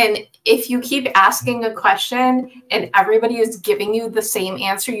 And if you keep asking a question and everybody is giving you the same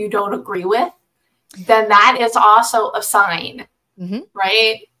answer you don't agree with, then that is also a sign,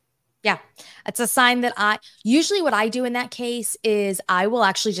 right? Yeah, it's a sign that usually what I do in that case is I will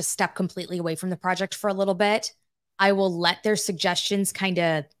actually just step completely away from the project for a little bit. I will let their suggestions kind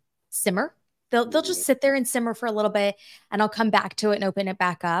of simmer. They'll just sit there and simmer for a little bit and I'll come back to it and open it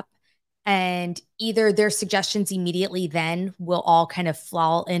back up. And either their suggestions immediately then will all kind of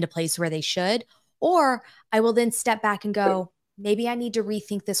fall into place where they should, or I will then step back and go, maybe I need to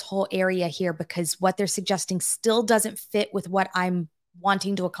rethink this whole area here because what they're suggesting still doesn't fit with what I'm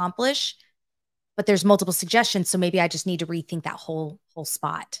wanting to accomplish, but there's multiple suggestions. So maybe I just need to rethink that whole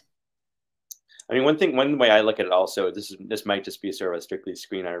spot. I mean, one way I look at it also, this might just be sort of a strictly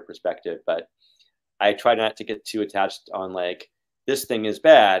screenwriter perspective, but I try not to get too attached on like, this thing is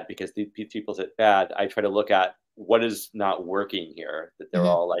bad because these people said bad. I try to look at what is not working here that they're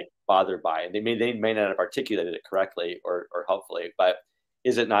all like bothered by. And they may not have articulated it correctly or helpfully, but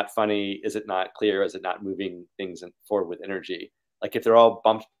is it not funny? Is it not clear? Is it not moving things forward with energy? Like if they're all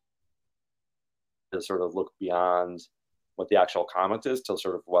bumped to sort of look beyond what the actual comment is to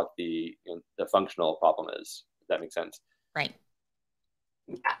sort of what the functional problem is, if that makes sense. Right.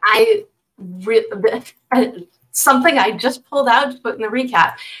 something I just pulled out to put in the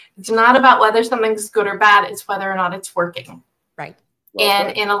recap. It's not about whether something's good or bad. It's whether or not it's working. Right. Well and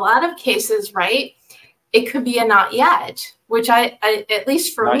said. in a lot of cases, right, it could be a not yet, which I at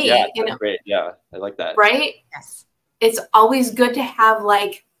least for Not me, yet. you know, Great. Yeah, I like that. right? Yes. It's always good to have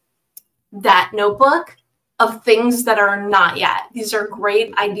like that notebook of things that are not yet. These are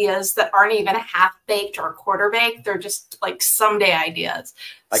great ideas that aren't even half baked or quarter baked. They're just like someday ideas.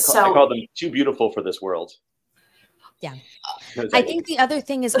 I call them too beautiful for this world. Yeah. I think the other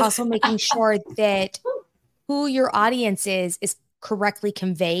thing is also making sure that who your audience is correctly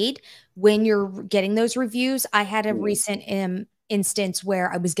conveyed when you're getting those reviews. I had a recent instance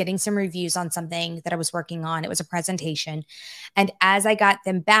where I was getting some reviews on something that I was working on. It was a presentation. And as I got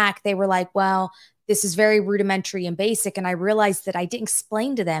them back, they were like, well, this is very rudimentary and basic. And I realized that I didn't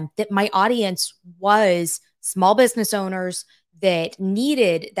explain to them that my audience was small business owners that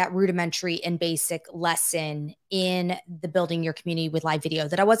needed that rudimentary and basic lesson in the building your community with live video,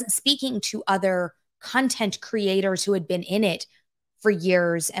 that I wasn't speaking to other content creators who had been in it for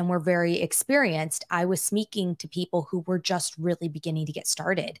years and were very experienced. I was speaking to people who were just really beginning to get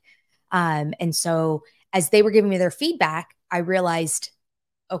started. And so as they were giving me their feedback, I realized,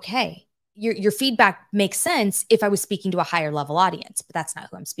 okay, your feedback makes sense if I was speaking to a higher level audience, but that's not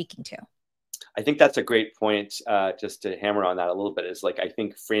who I'm speaking to. I think that's a great point. Just to hammer on that a little bit, is like, I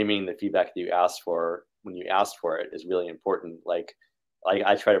think framing the feedback that you asked for when you asked for it is really important. Like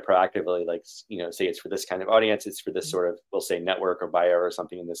I try to proactively, like, you know, say it's for this kind of audience, it's for this sort of, we'll say network or buyer or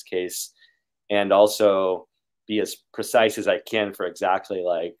something in this case, and also be as precise as I can for exactly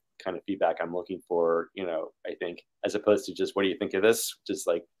like kind of feedback I'm looking for, you know, I think, as opposed to just, what do you think of this? Just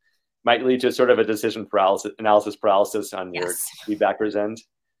like might lead to sort of a decision paralysis, analysis paralysis on your feedbacker's end.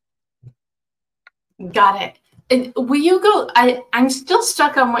 Got it. And will you go, I'm still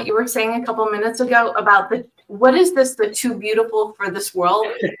stuck on what you were saying a couple minutes ago about what is this, the too beautiful for this world?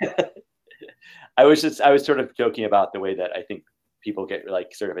 I was sort of joking about the way that I think people get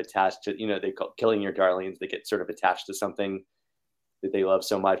like sort of attached to, you know, they call killing your darlings. They get sort of attached to something that they love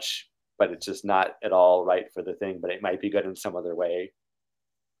so much, but it's just not at all right for the thing, but it might be good in some other way.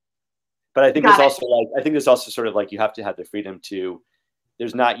 But I think there's also like, I think there's also sort of like, you have to have the freedom to,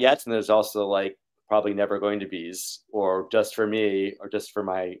 there's not yet. And there's also like, probably never going to be's, or just for me, or just for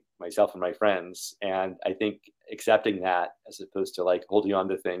myself and my friends. And I think accepting that, as opposed to like holding on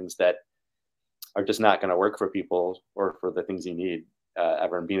to things that are just not going to work for people or for the things you need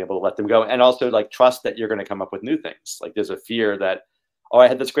ever, and being able to let them go. And also like trust that you're going to come up with new things. Like there's a fear that, oh, I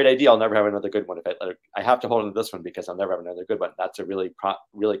had this great idea, I'll never have another good one. If I have to hold on to this one because I'll never have another good one. That's a really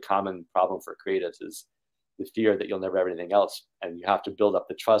common problem for creatives, is the fear that you'll never have anything else. And you have to build up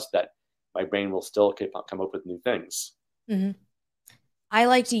the trust that my brain will still come up with new things. Mm-hmm. I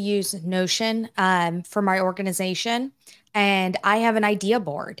like to use Notion for my organization, and I have an idea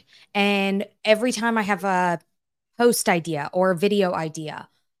board. And every time I have a post idea or a video idea,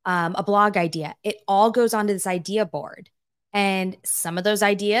 a blog idea, it all goes onto this idea board. And some of those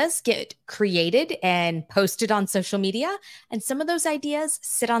ideas get created and posted on social media. And some of those ideas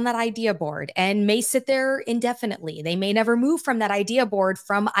sit on that idea board and may sit there indefinitely. They may never move from that idea board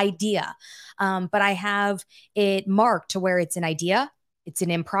from idea. But I have it marked to where it's an idea, it's an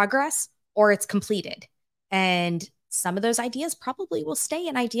in progress, or it's completed. And some of those ideas probably will stay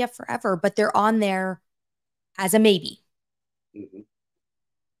an idea forever, but they're on there as a maybe. Mm-hmm.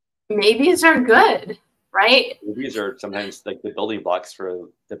 Maybes are good. Right? Movies are sometimes like the building blocks for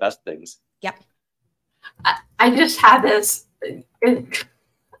the best things. Yep. I just had this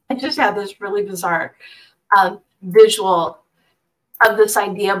really bizarre visual of this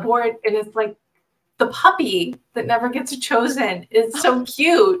idea board, and it's like the puppy that never gets chosen. It's so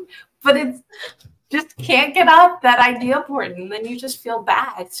cute, but it's just can't get off that idea board, and then you just feel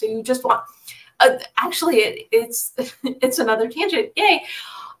bad. So you just want. Actually, it's another tangent. Yay.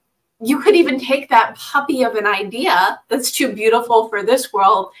 You could even take that puppy of an idea that's too beautiful for this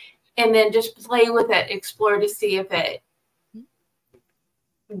world and then just play with it, explore to see if it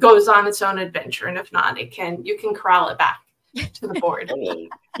goes on its own adventure. And if not, you can corral it back to the board. Totally.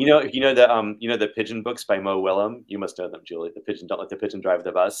 You know the pigeon books by Mo Willem? You must know them, Julie. Don't let the pigeon drive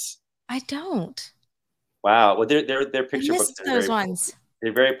the bus. I don't. Wow. Well, they're picture books. Those ones.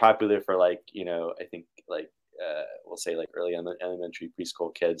 They're very popular for like, you know, I think like, we'll say like early elementary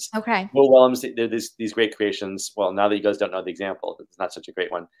preschool kids. Okay. Mo Willem's, they're these great creations. Well, now that you guys don't know the example, it's not such a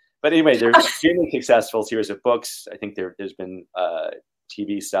great one. But anyway, they're extremely successful series of books. I think there's been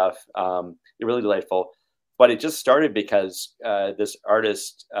TV stuff. They're really delightful. But it just started because this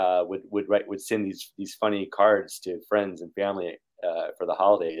artist would send these funny cards to friends and family for the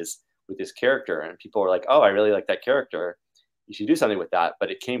holidays with this character, and people are like, oh, I really like that character. You should do something with that. But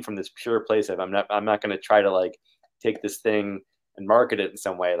it came from this pure place of I'm not going to try to like take this thing and market it in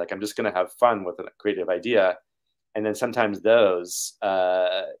some way. Like I'm just going to have fun with a creative idea. And then sometimes those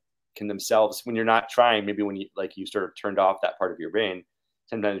can themselves, when you're not trying, maybe when you sort of turned off that part of your brain,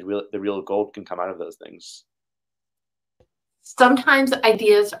 sometimes the real gold can come out of those things. Sometimes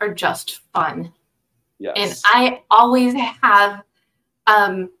ideas are just fun. Yes. And I always have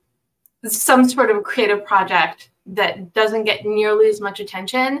some sort of creative project that doesn't get nearly as much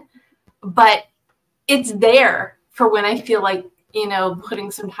attention, but it's there for when I feel like, you know,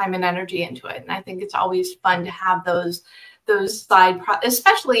 putting some time and energy into it. And I think it's always fun to have those side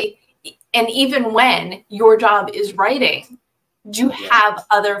especially, and even when your job is writing, do you have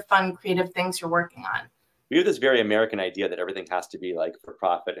other fun creative things you're working on? We have this very American idea that everything has to be like for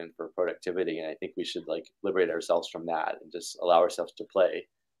profit and for productivity. And I think we should like liberate ourselves from that and just allow ourselves to play.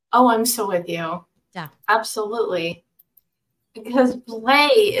 Oh, I'm so with you. Yeah, absolutely. Because play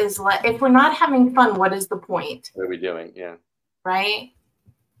is like, if we're not having fun, what is the point? What are we doing? Yeah. Right.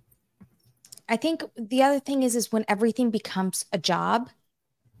 I think the other thing is when everything becomes a job,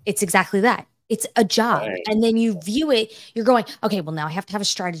 it's exactly that. It's a job. Right. And then you view it, you're going, okay, well, now I have to have a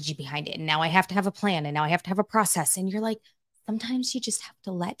strategy behind it. And now I have to have a plan. And now I have to have a process. And you're like, sometimes you just have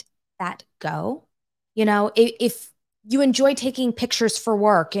to let that go. You know, if you enjoy taking pictures for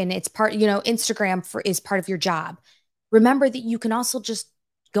work and it's part, you know, Instagram is part of your job, remember that you can also just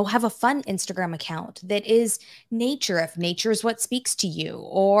go have a fun Instagram account that is nature, if nature is what speaks to you,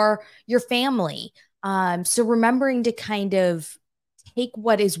 or your family. So remembering to kind of take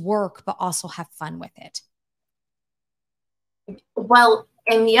what is work, but also have fun with it. Well,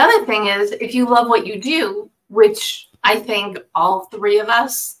 and the other thing is, if you love what you do, which I think all three of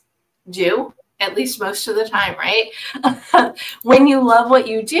us do, at least most of the time, right? When you love what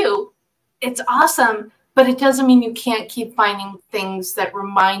you do, it's awesome, but it doesn't mean you can't keep finding things that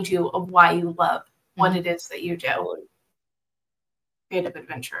remind you of why you love what it is that you do. Creative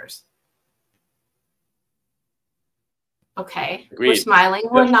adventures. Okay. Agreed. We're smiling,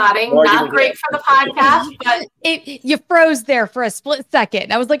 we're nodding. Not great for the podcast, but you froze there for a split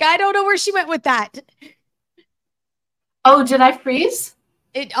second. I was like, I don't know where she went with that. Oh, did I freeze?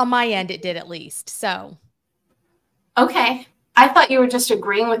 On my end, it did at least. So. Okay. I thought you were just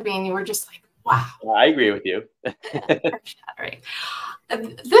agreeing with me and you were just like, wow. I agree with you. Right.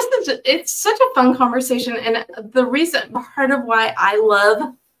 It's such a fun conversation. And the reason, part of why I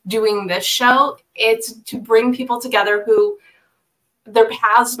love doing this show, it's to bring people together who their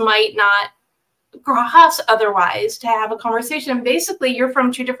paths might not cross otherwise, to have a conversation. Basically, you're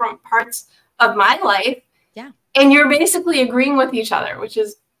from two different parts of my life. Yeah. And you're basically agreeing with each other, which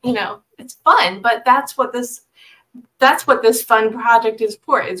is, you know, it's fun, but that's what this fun project is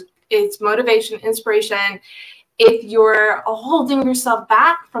for. It's motivation, inspiration. If you're holding yourself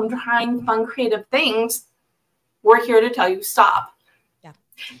back from trying fun, creative things, we're here to tell you stop. Yeah.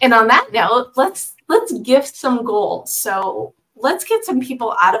 And on that note, let's gift some goals. So let's get some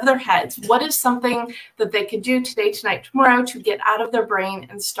people out of their heads. What is something that they could do today, tonight, tomorrow to get out of their brain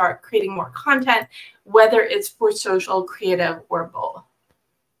and start creating more content, whether it's for social, creative, or both?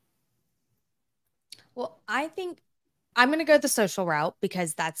 Well, I think I'm going to go the social route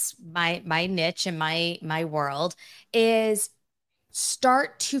because that's my niche and my world, is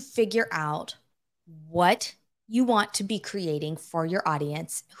start to figure out what you want to be creating for your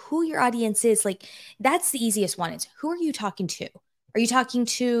audience, who your audience is. Like, that's the easiest one. Is who are you talking to? Are you talking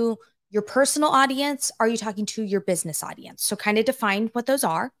to your personal audience? Are you talking to your business audience? So kind of define what those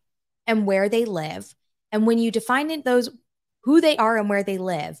are and where they live. And when you define those, who they are and where they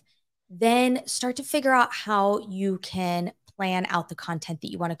live, then start to figure out how you can plan out the content that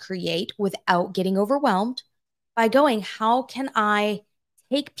you want to create without getting overwhelmed by going, how can I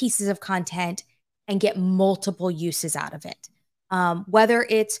take pieces of content and get multiple uses out of it? Whether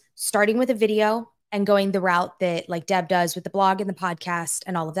it's starting with a video and going the route that like Deb does with the blog and the podcast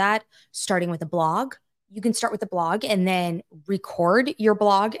and all of that, starting with a blog. You can start with a blog and then record your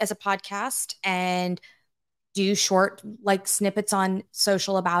blog as a podcast and do short like snippets on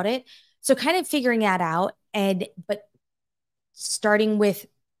social about it. So kind of figuring that out, but starting with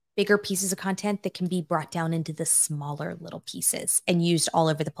bigger pieces of content that can be brought down into the smaller little pieces and used all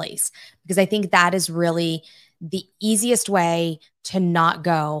over the place. Because I think that is really the easiest way to not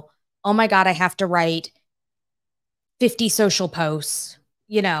go, oh my God, I have to write 50 social posts,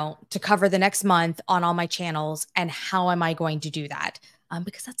 you know, to cover the next month on all my channels. And how am I going to do that?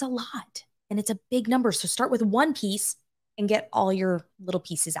 Because that's a lot and it's a big number. So start with one piece and get all your little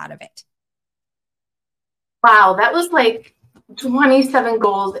pieces out of it. Wow, that was like 27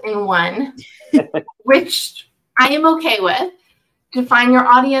 goals in one, which I am okay with. Define your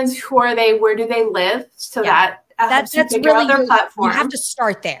audience. Who are they? Where do they live? So that helps you figure out their platform. You have to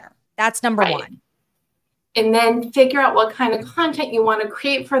start there. That's number one. And then figure out what kind of content you want to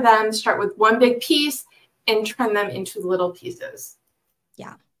create for them. Start with one big piece and turn them into little pieces.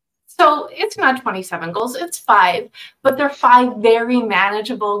 Yeah. So it's not 27 goals, it's 5, but they're 5 very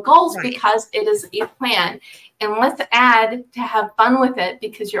manageable goals because it is a plan. And let's add to have fun with it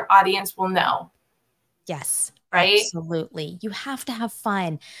because your audience will know. Yes. Right? Absolutely. You have to have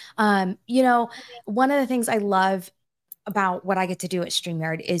fun. You know, one of the things I love about what I get to do at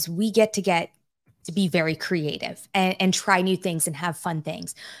StreamYard is we get to be very creative and try new things and have fun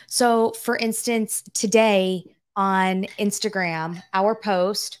things. So for instance, today on Instagram, our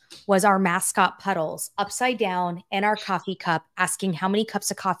post was our mascot puddles upside down in our coffee cup, asking how many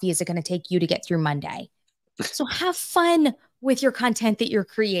cups of coffee is it going to take you to get through Monday? So have fun with your content that you're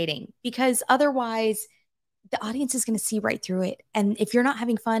creating, because otherwise the audience is going to see right through it. And if you're not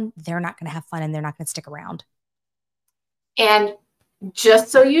having fun, they're not going to have fun and they're not going to stick around. And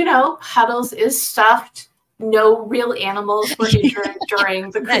just so you know, Puddles is stuffed. No real animals were injured during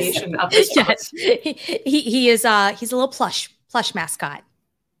the creation of this post. He's a little plush mascot.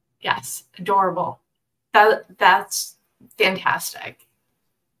 Yes, adorable. That's fantastic.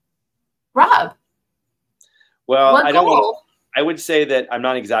 Rob. Well, I would say that I'm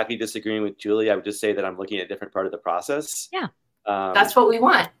not exactly disagreeing with Julie. I would just say that I'm looking at a different part of the process. Yeah. That's what we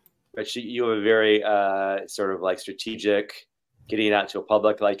want. But you have a very sort of like strategic getting it out to a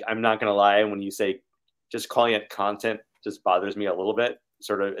public. Like, I'm not going to lie, when you say just calling it content just bothers me a little bit,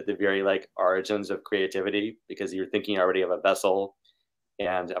 sort of at the very like origins of creativity, because you're thinking already of a vessel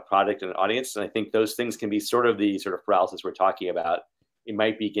and a product and an audience. And I think those things can be sort of the sort of paralysis we're talking about. It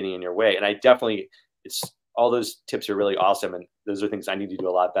might be getting in your way. And I definitely, all those tips are really awesome. And those are things I need to do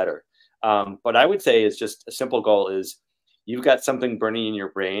a lot better. But I would say is just a simple goal is you've got something burning in your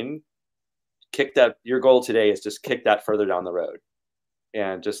brain. Your goal today is just kick that further down the road.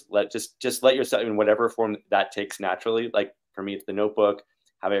 And just let yourself, in whatever form that takes naturally. Like for me, it's the notebook,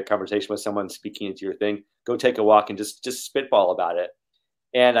 having a conversation with someone, speaking into your thing, go take a walk and just spitball about it.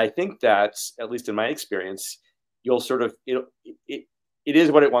 And I think that's, at least in my experience, you'll sort of, it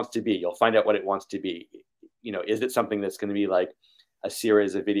is what it wants to be. You'll find out what it wants to be. You know, is it something that's going to be like a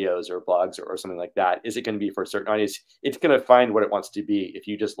series of videos or blogs or something like that? Is it going to be for a certain audience? It's going to find what it wants to be if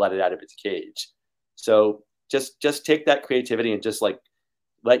you just let it out of its cage. So just take that creativity and just like,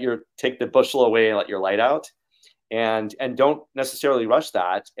 take the bushel away and let your light out, and don't necessarily rush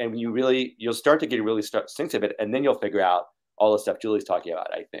that. And you'll start to get really sense of it, and then you'll figure out all the stuff Julie's talking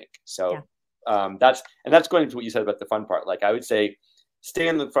about, I think. So that's going to what you said about the fun part. Like, I would say stay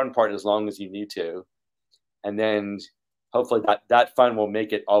in the fun part as long as you need to, and then hopefully that fun will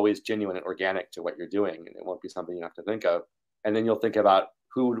make it always genuine and organic to what you're doing, and it won't be something you have to think of. And then you'll think about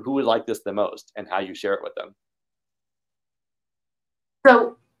who would like this the most and how you share it with them.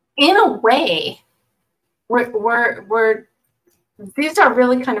 So in a way, these are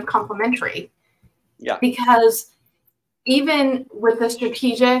really kind of complementary. Yeah. Because even with the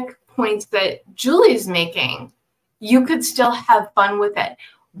strategic points that Julie's making, you could still have fun with it.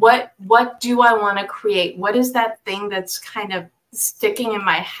 What do I want to create? What is that thing that's kind of sticking in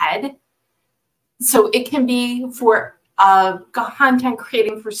my head? So it can be for content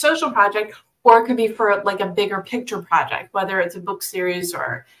creating for social project, or it could be for like a bigger picture project, whether it's a book series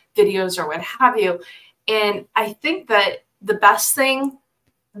or videos or what have you. And I think that the best thing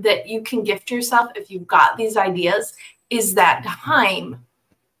that you can gift yourself if you've got these ideas is that time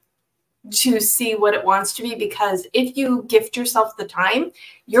to see what it wants to be. Because if you gift yourself the time,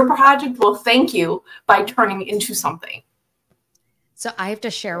 your project will thank you by turning into something. So I have to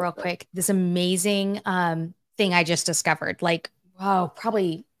share real quick this amazing thing I just discovered, like,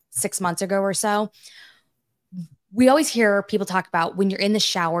 probably 6 months ago or so. We always hear people talk about when you're in the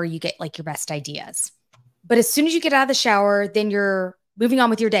shower, you get like your best ideas. But as soon as you get out of the shower, then you're moving on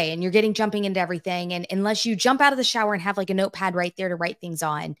with your day and you're jumping into everything. And unless you jump out of the shower and have like a notepad right there to write things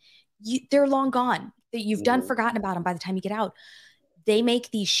on, they're long gone. That you've forgotten about them by the time you get out. They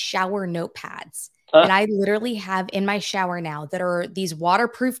make these shower notepads that I literally have in my shower now that are these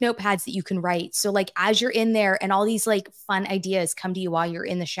waterproof notepads that you can write. So like as you're in there and all these like fun ideas come to you while you're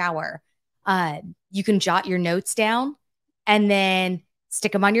in the shower, you can jot your notes down and then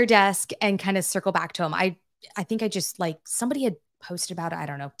stick them on your desk and kind of circle back to them. I think I just like somebody had posted about it, I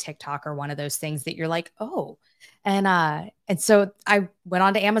don't know, TikTok or one of those things that you're like, oh. And so I went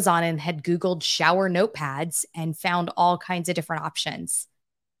on to Amazon and had Googled shower notepads and found all kinds of different options.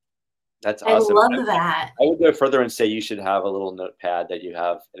 That's awesome. I love that. I would go further and say you should have a little notepad that you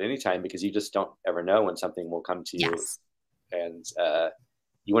have at any time, because you just don't ever know when something will come to you. Yes. And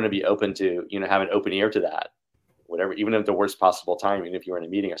you want to be open to, have an open ear to that, whatever, even at the worst possible time, even if you're in a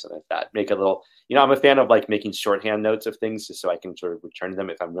meeting or something like that. Make a little, I'm a fan of like making shorthand notes of things just so I can sort of return to them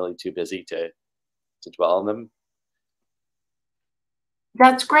if I'm really too busy to dwell on them.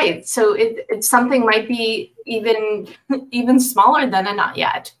 That's great. So it's something might be even smaller than a not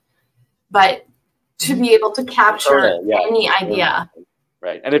yet, but to be able to capture any idea.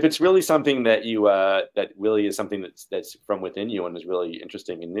 Right. And if it's really something that you that really is something that's from within you and is really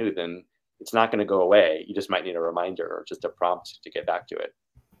interesting and new, then it's not going to go away. You just might need a reminder or just a prompt to get back to it.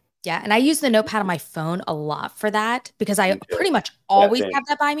 Yeah. And I use the notepad on my phone a lot for that, because I pretty much always have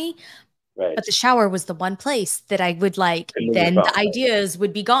that by me. Right. But the shower was the one place that I would then the ideas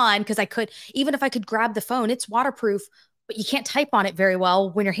would be gone, because I could, even if I could grab the phone, it's waterproof, but you can't type on it very well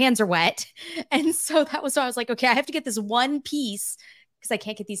when your hands are wet. And so that was why I was like, okay, I have to get this one piece because I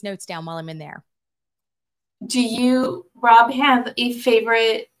can't get these notes down while I'm in there. Do you, Rob, have a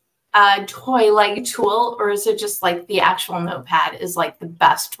favorite toy-like tool, or is it just like the actual notepad is like the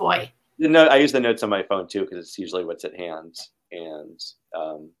best toy? No, I use the notes on my phone too, because it's usually what's at hand. And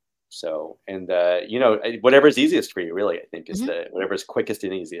whatever's easiest for you, really, I think is whatever's quickest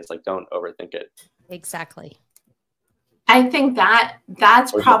and easiest. Like, don't overthink it. Exactly. I think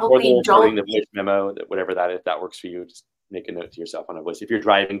that's probably the voice memo, whatever that is, that works for you. Just make a note to yourself on a voice. If you're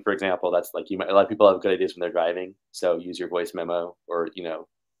driving, for example, that's like a lot of people have good ideas when they're driving. So use your voice memo, or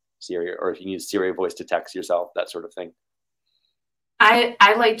Siri, or if you use Siri voice to text yourself, that sort of thing.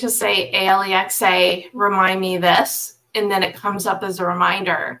 I like to say Alexa, remind me this, and then it comes up as a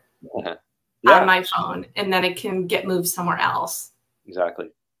reminder on my phone, and then it can get moved somewhere else. Exactly.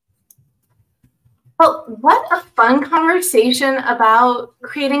 Well, what a fun conversation about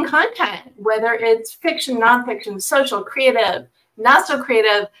creating content, whether it's fiction, nonfiction, social, creative, not so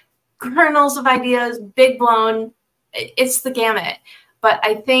creative, kernels of ideas, big blown, it's the gamut. But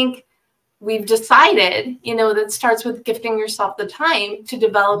I think we've decided, that starts with gifting yourself the time to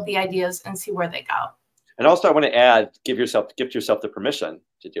develop the ideas and see where they go. And also I want to add, gift yourself the permission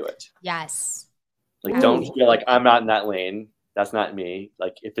to do it. Yes. Like, don't feel like I'm not in that lane. That's not me.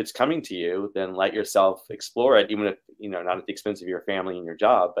 Like, if it's coming to you, then let yourself explore it, even if, not at the expense of your family and your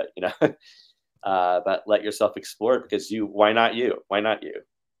job, but, but let yourself explore it, because why not you? Why not you?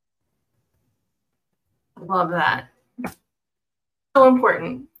 Love that. So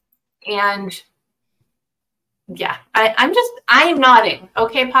important. And yeah, I am nodding.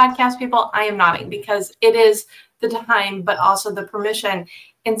 Okay, podcast people, I am nodding, because it is the time, but also the permission,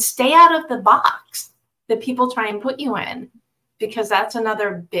 and stay out of the box that people try and put you in, because that's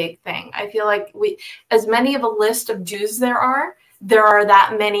another big thing. I feel like as many of a list of do's there are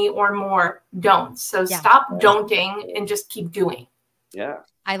that many or more don'ts. So stop don'ting and just keep doing. Yeah.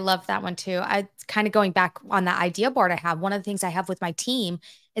 I love that one too. I kind of going back on that idea board I have. One of the things I have with my team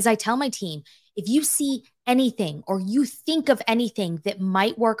is I tell my team, if you see anything or you think of anything that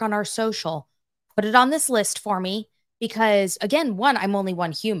might work on our social, put it on this list for me. Because again, I'm only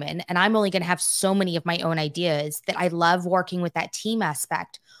one human, and I'm only going to have so many of my own ideas, that I love working with that team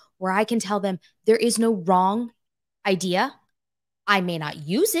aspect where I can tell them there is no wrong idea. I may not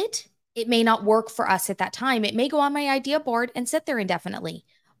use it. It may not work for us at that time. It may go on my idea board and sit there indefinitely,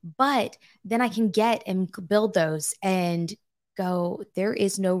 but then I can get and build those and go, there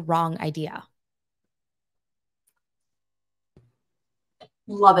is no wrong idea.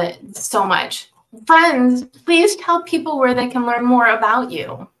 Love it so much. Friends, please tell people where they can learn more about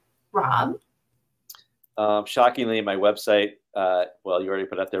you. Rob? Shockingly, my website, you already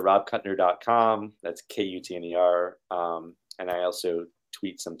put up there, robkutner.com. That's Kutner. And I also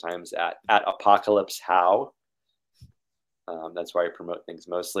tweet sometimes at Apocalypse How. That's where I promote things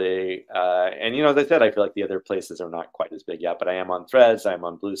mostly. And, as I said, I feel like the other places are not quite as big yet, but I am on Threads. I'm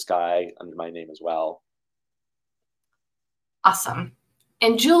on Blue Sky under my name as well. Awesome.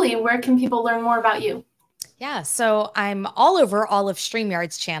 And Julie, where can people learn more about you? Yeah, so I'm all over all of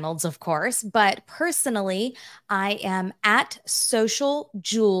StreamYard's channels, of course, but personally, I am at Social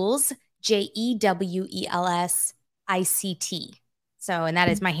Jules, JEWELSICT. So, and that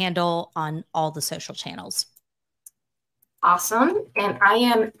is my handle on all the social channels. Awesome. And I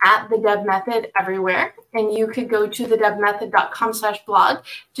am at The Deb Method everywhere. And you could go to thedebmethod.com/blog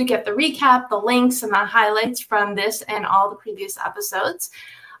to get the recap, the links, and the highlights from this and all the previous episodes.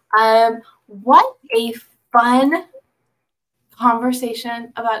 What a fun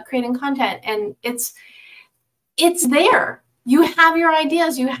conversation about creating content. And it's there. You have your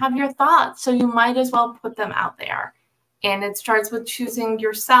ideas, you have your thoughts, so you might as well put them out there. And it starts with choosing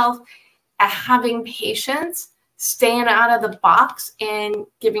yourself having patience, staying out of the box, and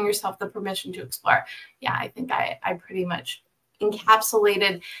giving yourself the permission to explore. Yeah, I think I pretty much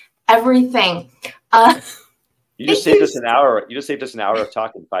encapsulated everything. You just saved us an hour. You just saved us an hour of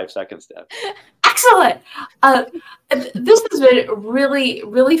talking, 5 seconds, Deb. Excellent. This has been a really,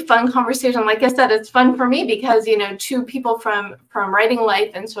 really fun conversation. Like I said, it's fun for me because, you know, two people from writing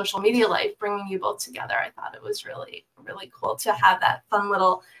life and social media life, bringing you both together. I thought it was really, really cool to have that fun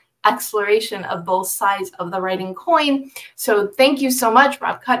little exploration of both sides of the writing coin. So thank you so much,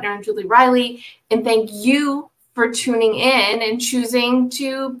 Rob Kutner and Julie Riley. And thank you for tuning in and choosing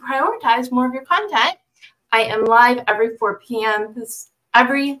to prioritize more of your content. I am live every 4 p.m.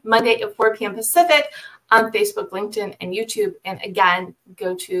 every Monday at 4 p.m. Pacific on Facebook, LinkedIn, and YouTube. And again,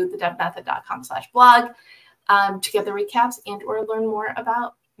 go to thedebmethod.com/blog to get the recaps and or learn more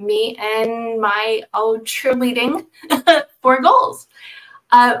about me and my cheerleading for goals.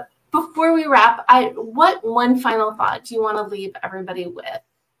 Before we wrap, what one final thought do you want to leave everybody with?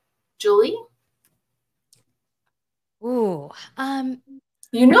 Julie? Ooh,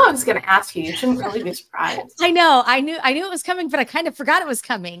 you know I was going to ask you. You shouldn't really be surprised. I know. I knew it was coming, but I kind of forgot it was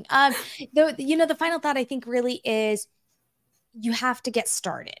coming. The final thought I think really is you have to get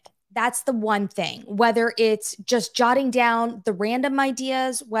started. That's the one thing, whether it's just jotting down the random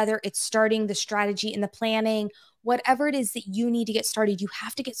ideas, whether it's starting the strategy and the planning, whatever it is that you need to get started, you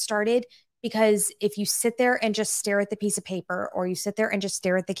have to get started, because if you sit there and just stare at the piece of paper, or you sit there and just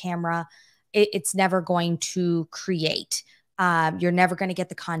stare at the camera, it's never going to create. You're never going to get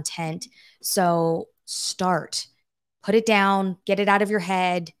the content. So start, put it down, get it out of your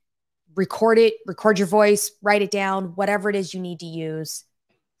head, record it, record your voice, write it down, whatever it is you need to use,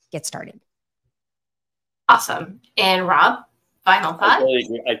 get started. Awesome. And Rob, final thought?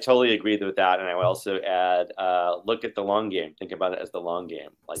 I totally agree with that. And I would also add, look at the long game. Think about it as the long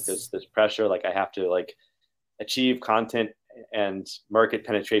game. Like there's this pressure, like I have to like achieve content and market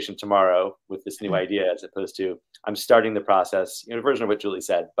penetration tomorrow with this new idea, as opposed to I'm starting the process, you know, a version of what Julie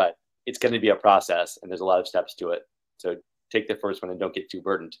said, but it's going to be a process and there's a lot of steps to it. So take the first one and don't get too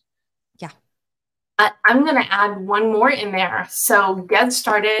burdened. Yeah. I'm going to add one more in there. So get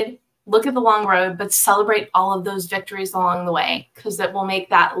started, look at the long road, but celebrate all of those victories along the way, because that will make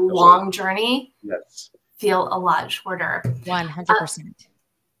that long journey feel a lot shorter. 100%.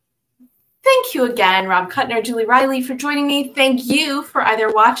 Thank you again, Rob Kutner, Julie Riley, for joining me. Thank you for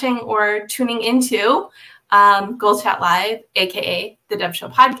either watching or tuning into Goal Chat Live, aka the Deb Show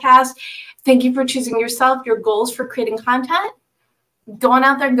podcast. Thank you for choosing yourself, your goals for creating content. Go on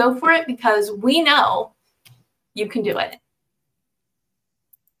out there, go for it, because we know you can do it.